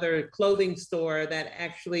some other clothing store that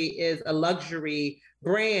actually is a luxury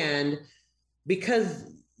brand, because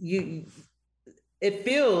it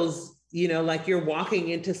feels, like you're walking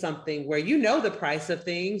into something where the price of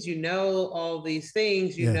things, all these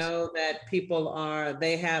things, Yes. That people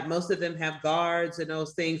most of them have guards and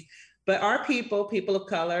those things. But our people of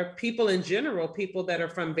color, people in general, people that are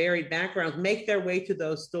from varied backgrounds, make their way to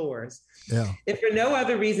those stores. Yeah. If for no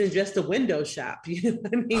other reason, just to window shop, you know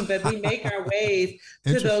what I mean? But we make our ways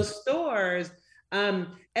to those stores.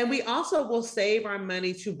 And we also will save our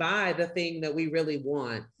money to buy the thing that we really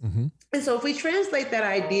want. Mm-hmm. And so if we translate that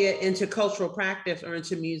idea into cultural practice or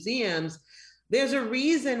into museums, there's a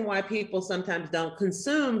reason why people sometimes don't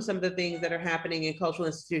consume some of the things that are happening in cultural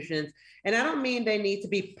institutions. And I don't mean they need to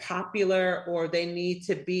be popular or they need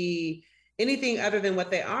to be anything other than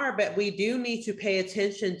what they are, but we do need to pay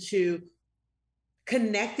attention to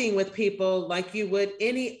connecting with people like you would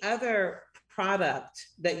any other product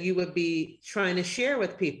that you would be trying to share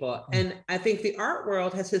with people. And I think the art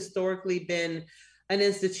world has historically been an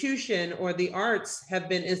institution, or the arts have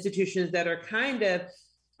been institutions that are kind of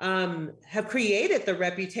have created the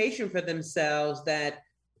reputation for themselves that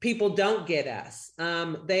people don't get us.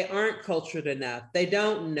 They aren't cultured enough. They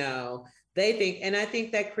don't know. They think, and I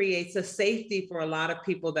think that creates a safety for a lot of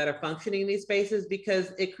people that are functioning in these spaces,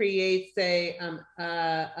 because it creates a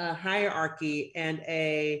hierarchy and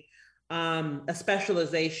a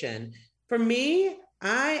specialization. For me,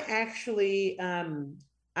 I actually,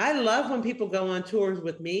 I love when people go on tours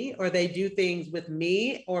with me, or they do things with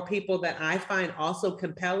me, or people that I find also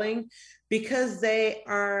compelling, because they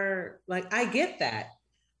are like, I get that.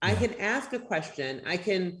 I can ask a question. I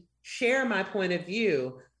can share my point of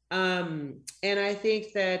view. And I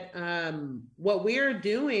think that what we're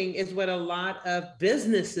doing is what a lot of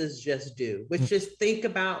businesses just do, which is think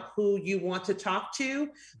about who you want to talk to,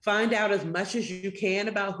 find out as much as you can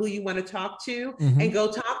about who you want to talk to, and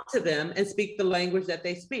go talk to them and speak the language that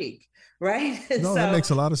they speak, right? No, that makes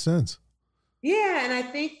a lot of sense. Yeah, and I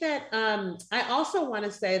think that I also want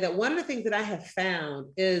to say that one of the things that I have found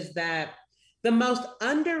is that the most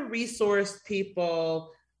under-resourced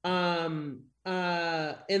people in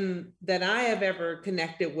that I have ever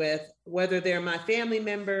connected with, whether they're my family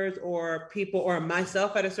members or people or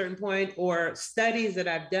myself at a certain point, or studies that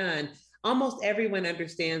I've done, almost everyone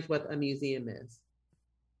understands what a museum is.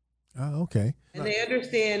 Oh, okay. And they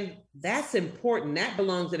understand that's important. That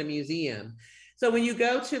belongs in a museum. So when you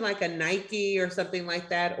go to like a Nike or something like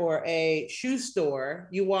that, or a shoe store,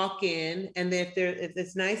 you walk in, and if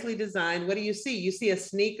it's nicely designed, what do you see? You see a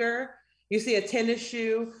sneaker, you see a tennis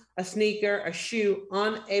shoe, a sneaker, a shoe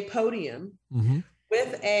on a podium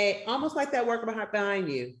with almost like that worker behind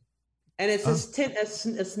you. And it's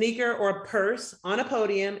a sneaker or a purse on a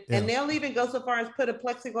podium. And they'll even go so far as put a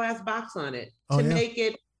plexiglass box on it to make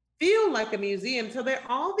it feel like a museum. So there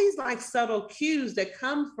are all these like subtle cues that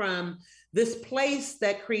come from this place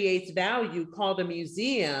that creates value called a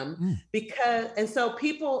museum, and so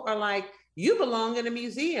people are like, you belong in a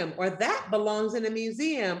museum, or that belongs in a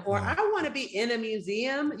museum, or I want to be in a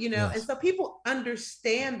museum, and so people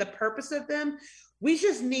understand the purpose of them. We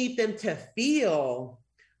just need them to feel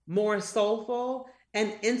more soulful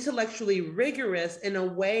and intellectually rigorous in a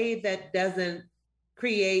way that doesn't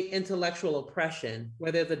create intellectual oppression,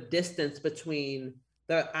 where there's a distance between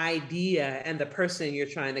the idea and the person you're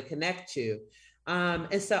trying to connect to.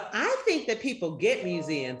 And so I think that people get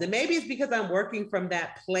museums, and maybe it's because I'm working from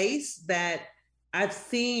that place that I've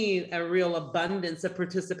seen a real abundance of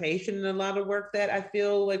participation in a lot of work that I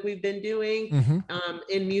feel like we've been doing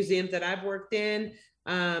in museums that I've worked in.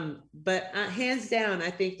 But hands down, I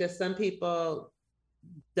think that some people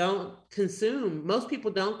most people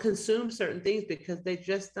don't consume certain things because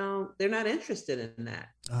they're not interested in that.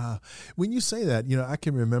 When you say that, I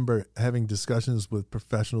can remember having discussions with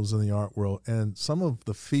professionals in the art world, and some of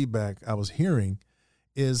the feedback I was hearing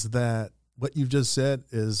is that what you've just said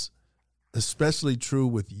is especially true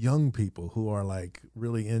with young people who are like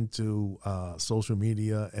really into social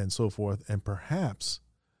media and so forth, and perhaps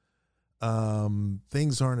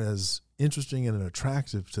things aren't as interesting and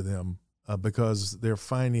attractive to them because they're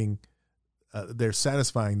they're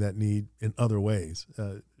satisfying that need in other ways.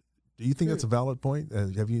 Do you think that's a valid point?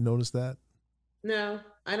 Have you noticed that? No,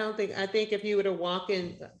 I don't think. I think if you were to walk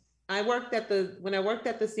in, when I worked at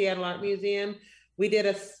the Seattle Art Museum, we did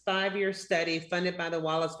a 5-year study funded by the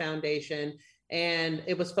Wallace Foundation, and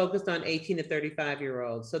it was focused on 18 to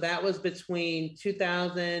 35-year-olds. So that was between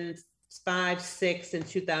 2005, 6, and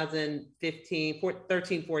 2015,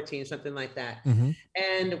 13, 14, something like that.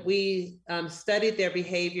 And we studied their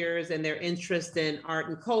behaviors and their interest in art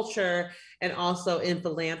and culture, and also in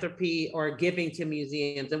philanthropy or giving to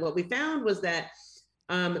museums. And what we found was that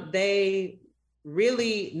they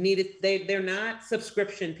really they're not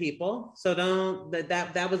subscription people. So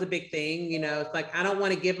that was a big thing. It's like, I don't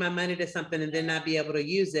want to give my money to something and then not be able to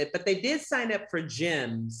use it. But they did sign up for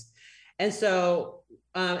gyms. And so,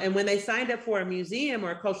 and when they signed up for a museum or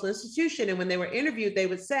a cultural institution, and when they were interviewed, they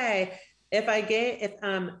would say, if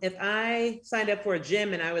I signed up for a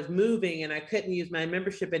gym and I was moving and I couldn't use my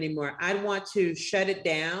membership anymore, I'd want to shut it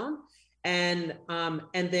down and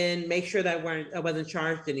then make sure that I wasn't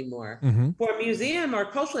charged anymore. For a museum or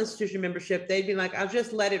cultural institution membership, they'd be like, I'll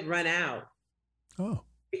just let it run out.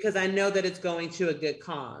 Because I know that it's going to a good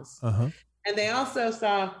cause. And they also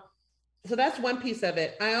saw, so that's one piece of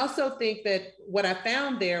it. I also think that what I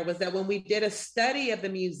found there was that when we did a study of the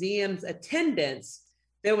museum's attendance,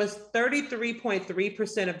 there was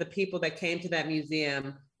 33.3% of the people that came to that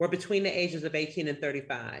museum were between the ages of 18 and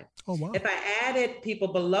 35. Oh, wow. If I added people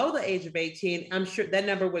below the age of 18, I'm sure that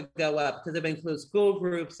number would go up, because it would include school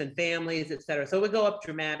groups and families, et cetera. So it would go up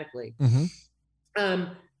dramatically.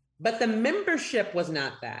 But the membership was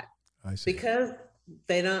not that. I see. Because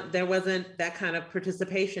there wasn't that kind of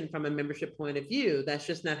participation from a membership point of view. That's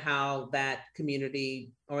just not how that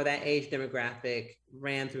community or that age demographic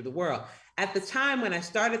ran through the world. At the time when I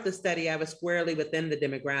started the study, I was squarely within the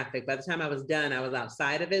demographic. By the time I was done, I was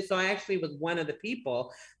outside of it. So I actually was one of the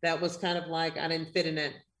people that was kind of like, I didn't fit in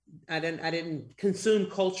that. I didn't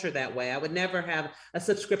consume culture that way. I would never have a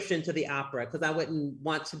subscription to the opera because I wouldn't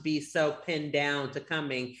want to be so pinned down to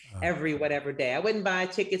coming every whatever day. I wouldn't buy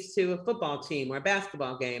tickets to a football team or a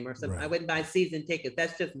basketball game or something. Right. I wouldn't buy season tickets.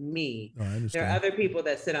 That's just me. Oh, there are other people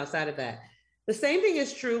that sit outside of that. The same thing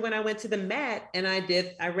is true when I went to the Met and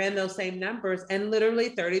I ran those same numbers, and literally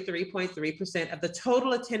 33.3% of the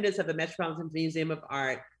total attendance of the Metropolitan Museum of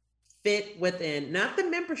Art fit within not the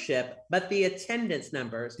membership, but the attendance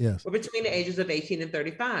numbers were between the ages of 18 and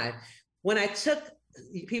 35. When I took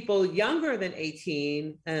people younger than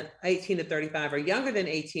 18 to 35 or younger than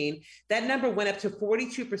 18, that number went up to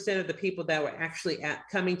 42% of the people that were actually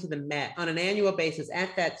coming to the Met on an annual basis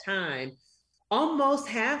at that time. Almost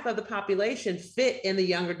half of the population fit in the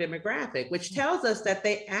younger demographic, which tells us that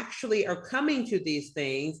they actually are coming to these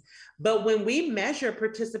things. But when we measure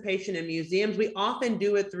participation in museums, we often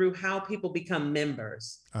do it through how people become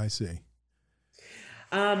members. I see.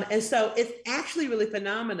 And so it's actually really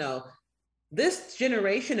phenomenal. This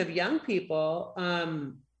generation of young people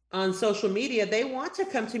on social media, they want to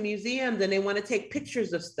come to museums and they want to take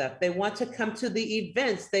pictures of stuff. They want to come to the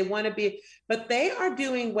events. They want to be, but they are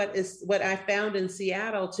doing what I found in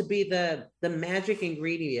Seattle to be the magic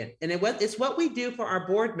ingredient. And it's what we do for our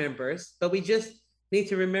board members, but we just need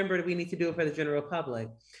to remember that we need to do it for the general public,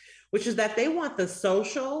 which is that they want the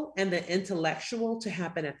social and the intellectual to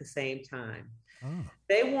happen at the same time.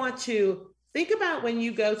 They want to think about when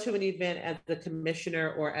you go to an event as a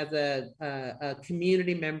commissioner or as a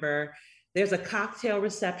community member, there's a cocktail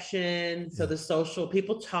reception. So the social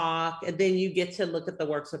people talk, and then you get to look at the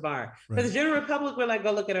works of art. Right. For the general public, we're like,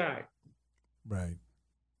 go look at art. Right.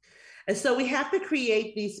 And so we have to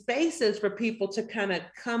create these spaces for people to kind of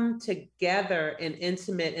come together in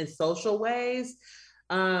intimate and social ways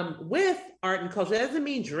with art and culture. That doesn't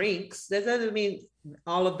mean drinks. That doesn't mean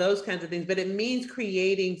all of those kinds of things, but it means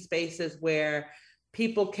creating spaces where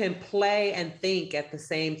people can play and think at the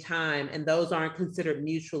same time, and those aren't considered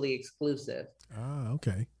mutually exclusive.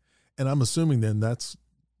 Okay. And I'm assuming then that's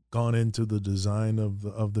gone into the design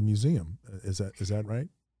of the museum. Is that right?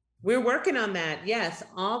 We're working on that. Yes.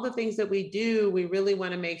 All the things that we do, we really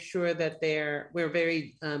want to make sure that we're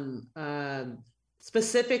very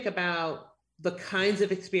specific about the kinds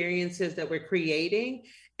of experiences that we're creating.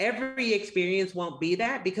 Every experience won't be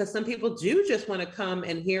that, because some people do just want to come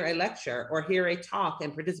and hear a lecture or hear a talk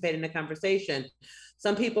and participate in a conversation.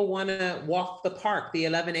 Some people want to walk the park, the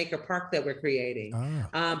 11-acre park that we're creating.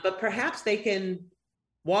 But perhaps they can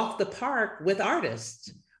walk the park with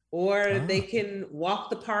artists, or they can walk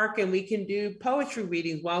the park and we can do poetry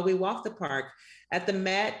readings while we walk the park. At the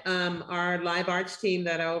Met, our live arts team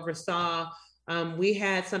that I oversaw, we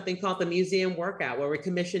had something called the Museum Workout, where we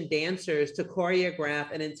commissioned dancers to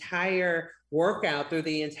choreograph an entire workout through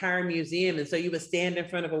the entire museum. And so you would stand in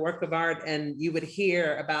front of a work of art and you would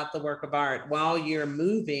hear about the work of art while you're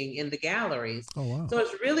moving in the galleries. Oh, wow. So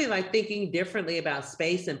it's really like thinking differently about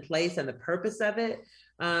space and place and the purpose of it.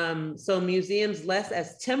 So museums less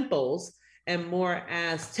as temples and more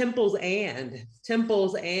as temples and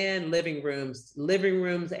living rooms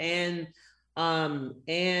and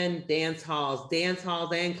dance halls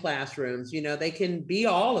and classrooms. You know, they can be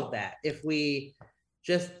all of that if we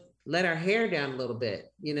just let our hair down a little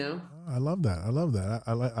bit, you know? I love that.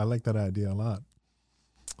 I like that idea a lot.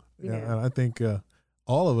 Yeah. And I think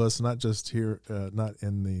all of us, not just here, not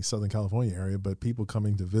in the Southern California area, but people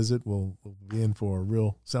coming to visit will be in for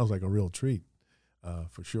sounds like a real treat,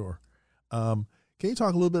 for sure. Can you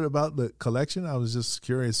talk a little bit about the collection? I was just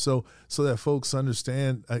curious, so that folks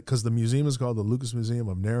understand, because the museum is called the Lucas Museum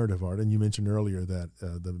of Narrative Art, and you mentioned earlier that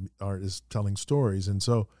the art is telling stories. And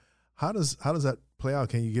so, how does that play out?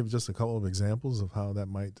 Can you give just a couple of examples of how that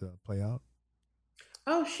might play out?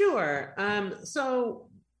 Oh, sure. So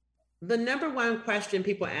the number one question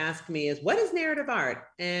people ask me is, what is narrative art?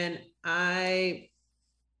 And I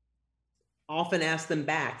often ask them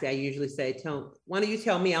back. I usually say, why don't you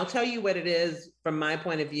tell me? I'll tell you what it is from my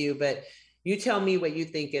point of view, but you tell me what you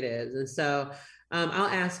think it is. And so I'll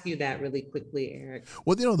ask you that really quickly, Eric.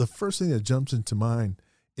 Well, the first thing that jumps into mind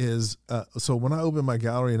is, so when I opened my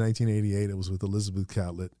gallery in 1988, it was with Elizabeth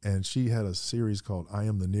Catlett, and she had a series called I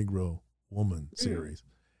Am the Negro Woman series.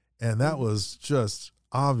 And that was just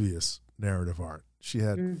obvious narrative art. She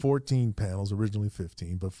had 14 panels, originally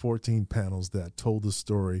 15, but 14 panels that told the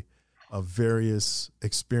story of various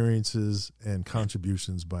experiences and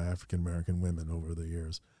contributions by African-American women over the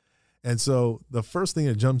years. And so the first thing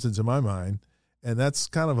that jumps into my mind, and that's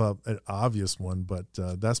kind of an obvious one, but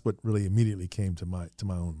that's what really immediately came to my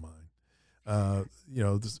own mind.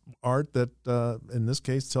 This art that in this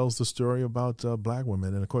case tells the story about black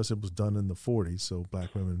women, and of course it was done in the 40s, so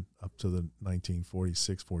black women up to the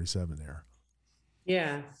 1946, 47 era.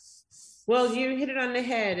 Yeah. Well, you hit it on the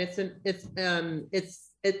head.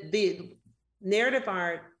 The narrative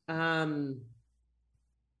art.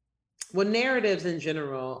 Well, narratives in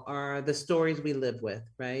general are the stories we live with,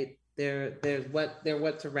 right? They're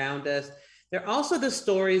what's around us. They're also the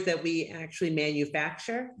stories that we actually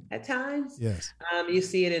manufacture at times. Yes. You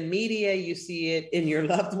see it in media, you see it in your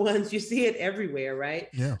loved ones, you see it everywhere, right?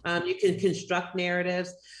 Yeah. You can construct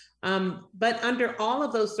narratives. But under all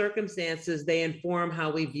of those circumstances, they inform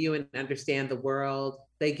how we view and understand the world.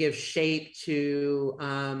 They give shape to,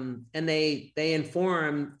 and they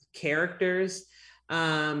inform characters.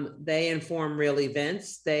 They inform real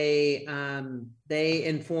events. They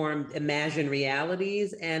inform imagined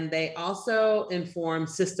realities, and they also inform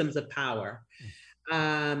systems of power.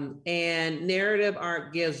 And narrative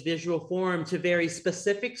art gives visual form to very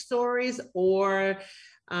specific stories, or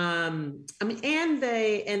and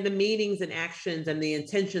the meanings and actions and the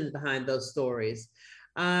intentions behind those stories.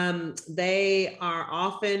 They are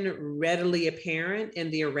often readily apparent in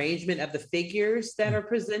the arrangement of the figures that are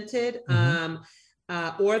presented,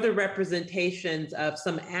 or the representations of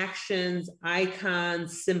some actions,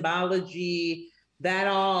 icons, symbology, that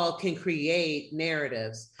all can create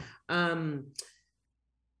narratives.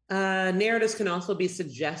 Narratives can also be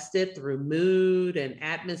suggested through mood and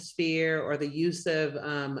atmosphere, or the use of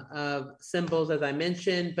symbols, as I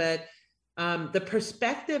mentioned. But the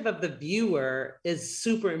perspective of the viewer is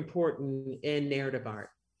super important in narrative art.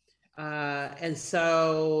 And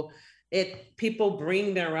so people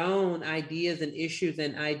bring their own ideas and issues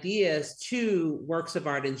and ideas to works of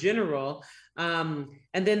art in general. And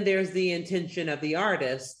then there's the intention of the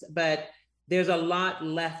artist, but there's a lot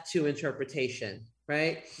left to interpretation.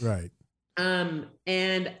 Right.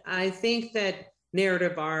 And I think that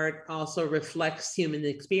narrative art also reflects human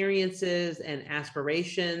experiences and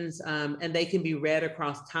aspirations, and they can be read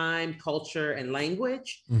across time, culture, and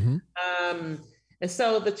language. And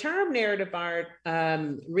so the term narrative art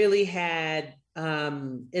really had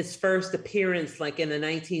its first appearance like in the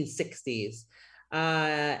 1960s.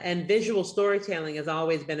 And visual storytelling has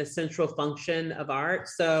always been a central function of art.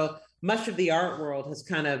 So much of the art world has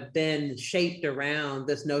kind of been shaped around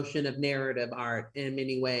this notion of narrative art in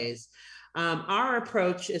many ways. Our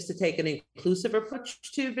approach is to take an inclusive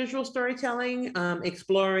approach to visual storytelling,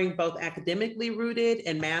 exploring both academically rooted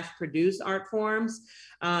and mass-produced art forms.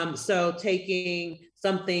 So taking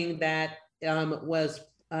something that was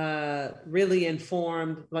really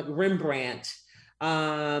informed, like Rembrandt,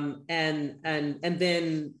 and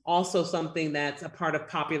then also something that's a part of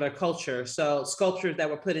popular culture. So sculptures that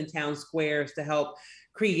were put in town squares to help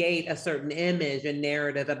create a certain image and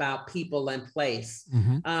narrative about people and place.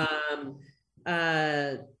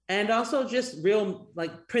 And also just real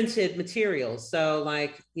like printed materials. So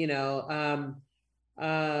like,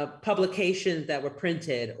 publications that were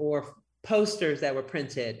printed or posters that were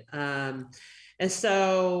printed. And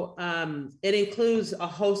so it includes a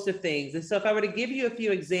host of things. And so if I were to give you a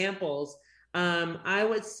few examples, I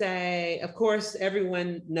would say, of course,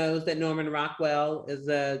 everyone knows that Norman Rockwell is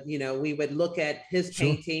we would look at his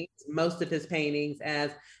paintings, most of his paintings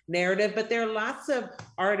as narrative, but there are lots of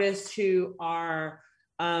artists who are,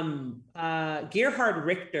 Gerhard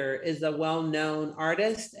Richter is a well-known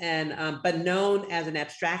artist and, but known as an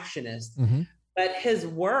abstractionist, but his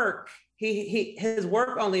work, his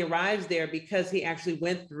work only arrives there because he actually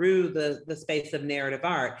went through the space of narrative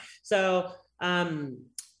art. So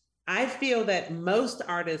I feel that most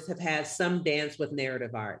artists have had some dance with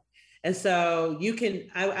narrative art. And so you can,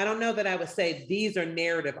 I don't know that I would say these are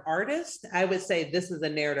narrative artists. I would say this is a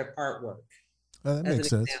narrative artwork. That makes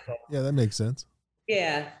sense. Example. Yeah, that makes sense.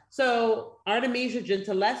 Yeah. So Artemisia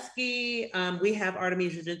Gentileschi, we have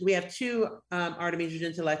two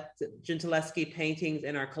Artemisia Gentileschi paintings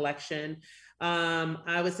in our collection.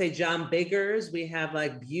 I would say John Biggers. We have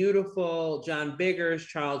like beautiful John Biggers,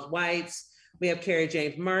 Charles Whites. We have Carrie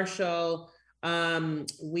James Marshall.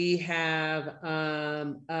 We have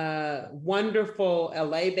wonderful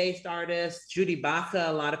LA-based artist, Judy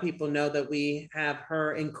Baca. A lot of people know that we have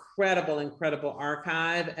her incredible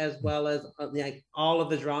archive, as well as like all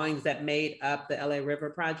of the drawings that made up the LA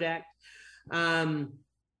River Project.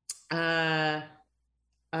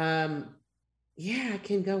 Yeah, I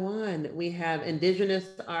can go on. We have indigenous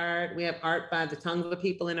art. We have art by the Tongva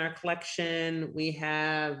people in our collection. We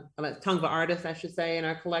have Tongva artists, I should say, in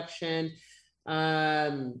our collection.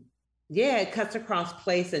 Um, yeah, it cuts across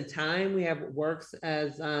place and time. We have works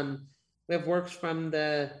from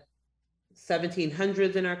the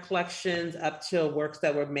 1700s in our collections up to works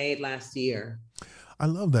that were made last year. I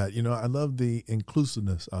love that. I love the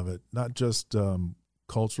inclusiveness of it, not just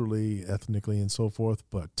culturally, ethnically, and so forth,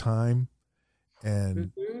 but time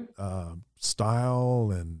and Mhm. style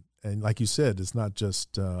and like you said, it's not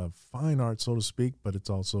just fine art, so to speak, but it's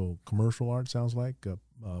also commercial art. Sounds like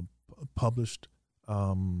published,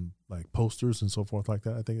 like posters and so forth, like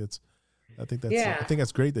that. I Yeah, think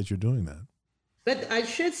that's great that you're doing that. but I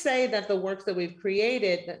should say that the works that we've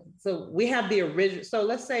created, so we have the original. So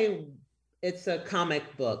let's say it's a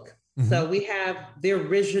comic book. Mm-hmm. So we have the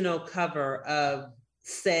original cover of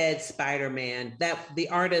said Spider-Man that the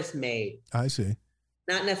artist made. I see.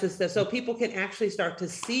 Not necessarily, so people can actually start to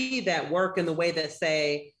see that work in the way that,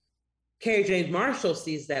 say, Kerry James Marshall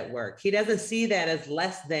sees that work. He doesn't see that as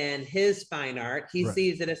less than his fine art. He Right.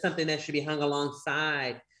 sees it as something that should be hung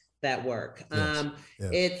alongside that work. Yes. Yes.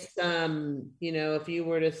 It's if you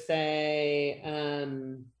were to say,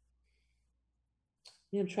 I'm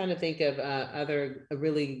trying to think of other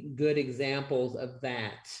really good examples of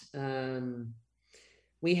that.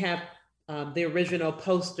 We have the original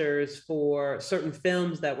posters for certain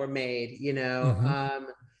films that were made. Mm-hmm.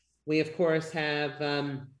 We of course have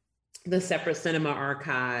the separate cinema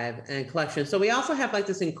archive and collection. So we also have like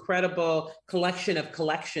this incredible collection of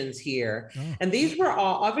collections here. Oh. And these were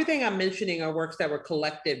everything I'm mentioning are works that were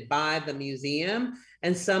collected by the museum.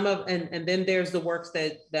 And and then there's the works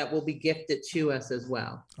that will be gifted to us as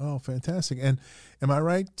well. Oh, fantastic. And am I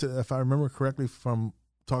right, if I remember correctly from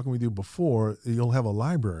talking with you before, you'll have a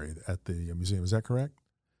library at the museum. Is that correct?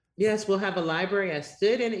 Yes, we'll have a library. I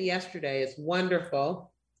stood in it yesterday. It's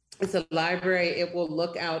wonderful. It's a library. It will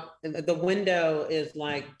look out. The window is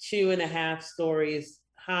like 2.5 stories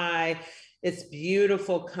high. It's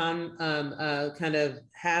beautiful, kind of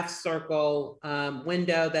half circle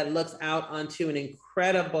window that looks out onto an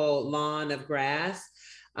incredible lawn of grass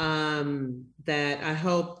that I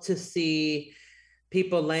hope to see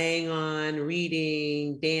people laying on,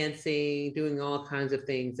 reading, dancing, doing all kinds of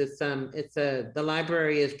things. The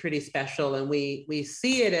library is pretty special, and we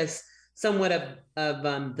see it as somewhat of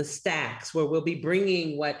the stacks, where we'll be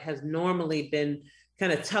bringing what has normally been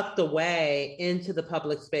kind of tucked away into the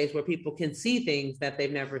public space where people can see things that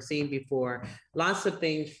they've never seen before. Lots of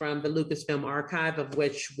things from the Lucasfilm Archive, of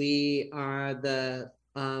which we are the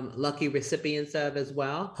lucky recipients of as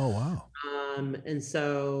well. Oh, wow. And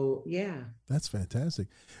so, yeah. That's fantastic.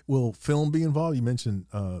 Will film be involved? You mentioned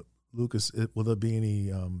Lucas. Will there be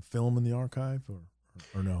any film in the archive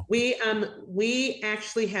or no? We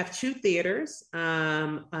actually have 2 theaters,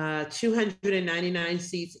 299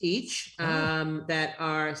 seats each, that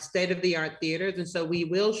are state-of-the-art theaters, and so we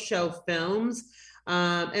will show films.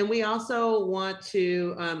 And we also want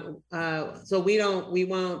to, so we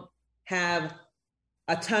won't have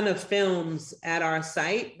a ton of films at our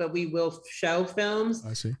site, but we will show films.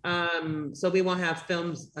 I see. So we won't have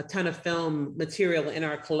a ton of film material in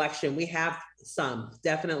our collection. We have some,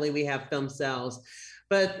 definitely we have film cells,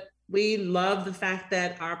 but we love the fact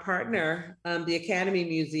that our partner, the Academy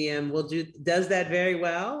Museum, does that very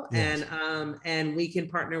well. Yes. And we can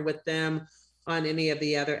partner with them on any of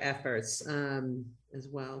the other efforts as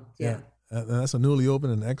well. Yeah. That's a newly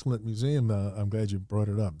opened and excellent museum. I'm glad you brought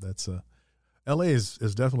it up. That's LA is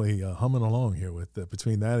definitely humming along here with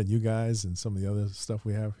between that and you guys and some of the other stuff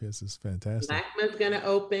we have here. This is fantastic. LACMA's going to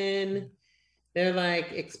open. They're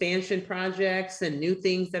like expansion projects and new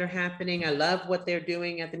things that are happening. I love what they're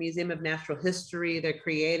doing at the Museum of Natural History. They're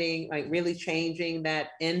creating, like really changing that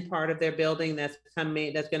end part of their building that's going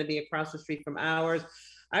to be across the street from ours.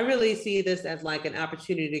 I really see this as like an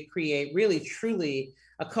opportunity to create really, truly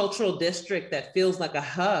a cultural district that feels like a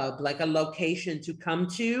hub, like a location to come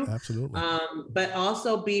to. Absolutely. But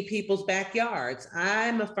also be people's backyards.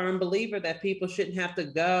 I'm a firm believer that people shouldn't have to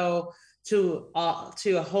go to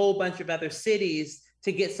a whole bunch of other cities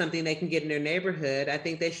to get something they can get in their neighborhood. I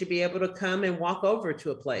think they should be able to come and walk over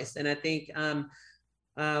to a place. And I think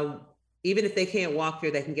even if they can't walk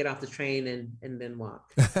here, they can get off the train and then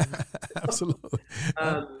walk. Absolutely.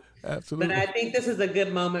 Absolutely. But I think this is a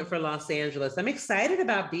good moment for Los Angeles. I'm excited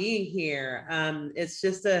about being here. It's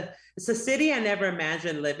a city I never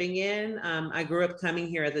imagined living in. I grew up coming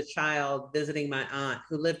here as a child, visiting my aunt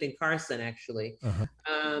who lived in Carson, actually,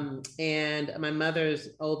 and my mother's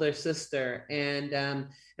older sister. And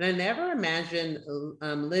I never imagined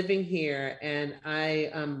living here. And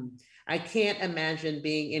I can't imagine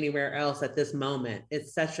being anywhere else at this moment.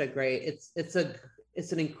 It's such a great, it's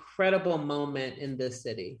an incredible moment in this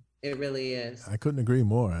city. It really is. I couldn't agree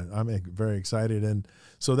more. I'm very excited. And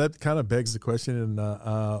so that kind of begs the question,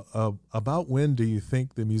 about when do you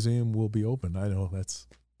think the museum will be open? I know that's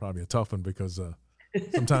probably a tough one because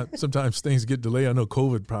sometimes things get delayed. I know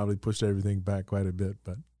COVID probably pushed everything back quite a bit,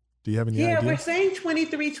 but do you have any idea? Yeah, we're saying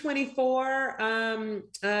 23, 24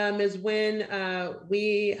 is when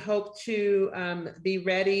we hope to be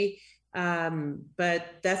ready. But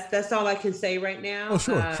that's all I can say right now. Oh,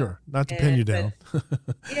 sure. Not to pin you down.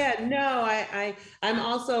 Yeah, no, I'm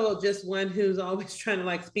also just one who's always trying to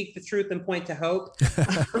like speak the truth and point to hope,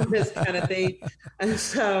 this kind of thing. And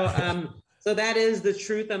so that is the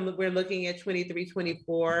truth. We're looking at 23,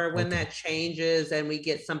 24. When that changes and we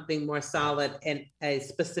get something more solid and a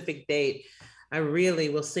specific date, I really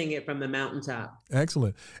will sing it from the mountaintop.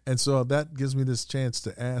 Excellent. And so that gives me this chance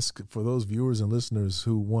to ask, for those viewers and listeners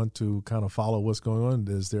who want to kind of follow what's going on,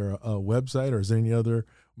 is there a website or is there any other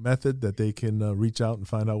method that they can reach out and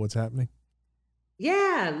find out what's happening?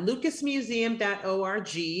 Yeah,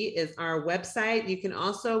 lucasmuseum.org is our website. You can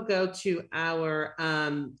also go to our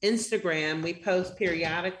Instagram. We post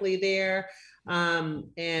periodically there.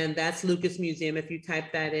 And that's Lucas Museum. If you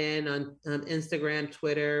type that in on Instagram,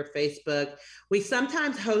 Twitter, Facebook, we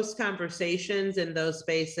sometimes host conversations in those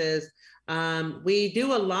spaces. We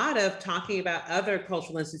do a lot of talking about other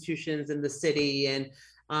cultural institutions in the city and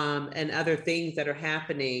other things that are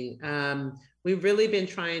happening. We've really been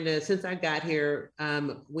trying to, since I got here,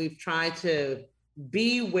 we've tried to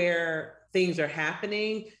be where things are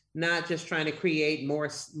happening, not just trying to create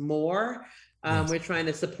more. We're trying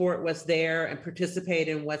to support what's there and participate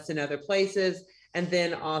in what's in other places, and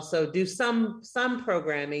then also do some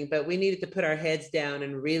programming, but we needed to put our heads down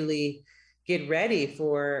and really get ready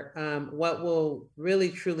for what will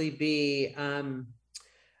really truly be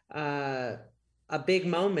a big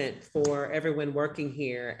moment for everyone working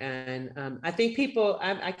here. And I think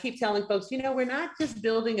I keep telling folks, we're not just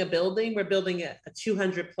building a building, we're building a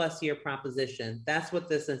 200+ year proposition. That's what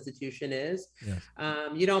this institution is. Yeah.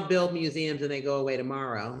 You don't build museums and they go away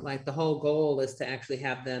tomorrow. Like, the whole goal is to actually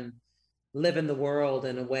have them live in the world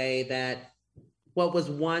in a way that what was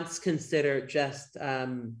once considered just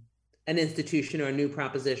an institution or a new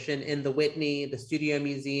proposition in the Whitney, the Studio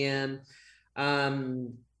Museum,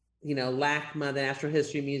 LACMA, the Natural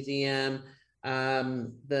History Museum,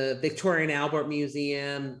 the Victoria and Albert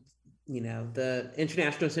Museum, the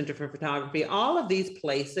International Center for Photography. All of these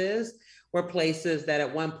places were places that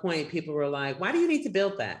at one point people were like, why do you need to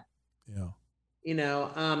build that? Yeah.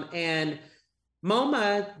 And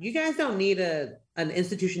MoMA, you guys don't need an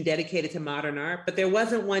institution dedicated to modern art, but there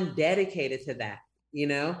wasn't one dedicated to that.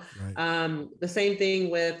 Right. The same thing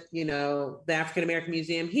with, the African American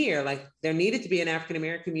Museum here. Like, there needed to be an African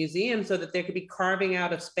American museum so that there could be carving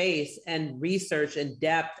out of space and research and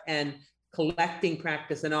depth and collecting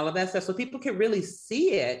practice and all of that stuff, so people could really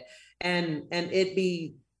see it and it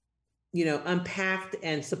be, unpacked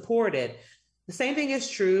and supported. The same thing is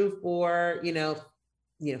true for,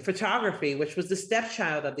 photography, which was the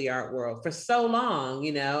stepchild of the art world for so long,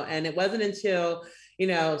 and it wasn't until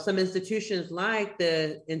some institutions like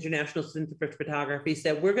the International Center for Photography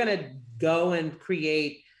said, we're going to go and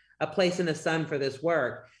create a place in the sun for this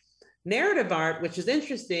work. Narrative art, which is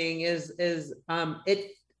interesting, we're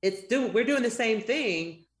doing the same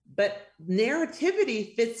thing, but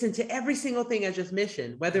narrativity fits into every single thing I just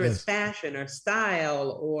mentioned, whether it's fashion or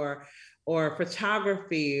style or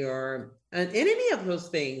photography or in any of those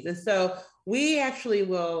things. And so we actually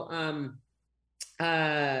will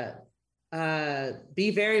be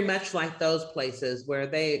very much like those places where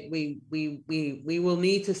we will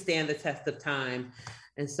need to stand the test of time.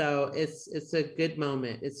 And so it's a good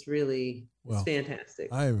moment. It's really it's fantastic.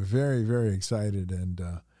 I am very, very excited, and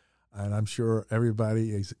I'm sure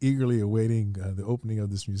everybody is eagerly awaiting the opening of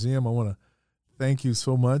this museum. I want to thank you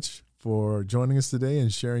so much for joining us today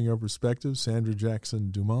and sharing your perspective, Sandra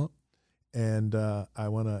Jackson Dumont. And I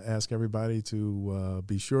want to ask everybody to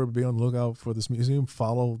be sure to be on the lookout for this museum.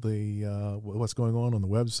 Follow what's going on the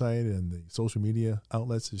website and the social media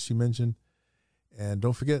outlets, as she mentioned. And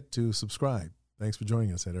don't forget to subscribe. Thanks for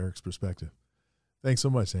joining us at Eric's Perspective. Thanks so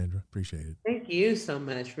much, Sandra. Appreciate it. Thank you so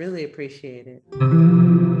much. Really appreciate it.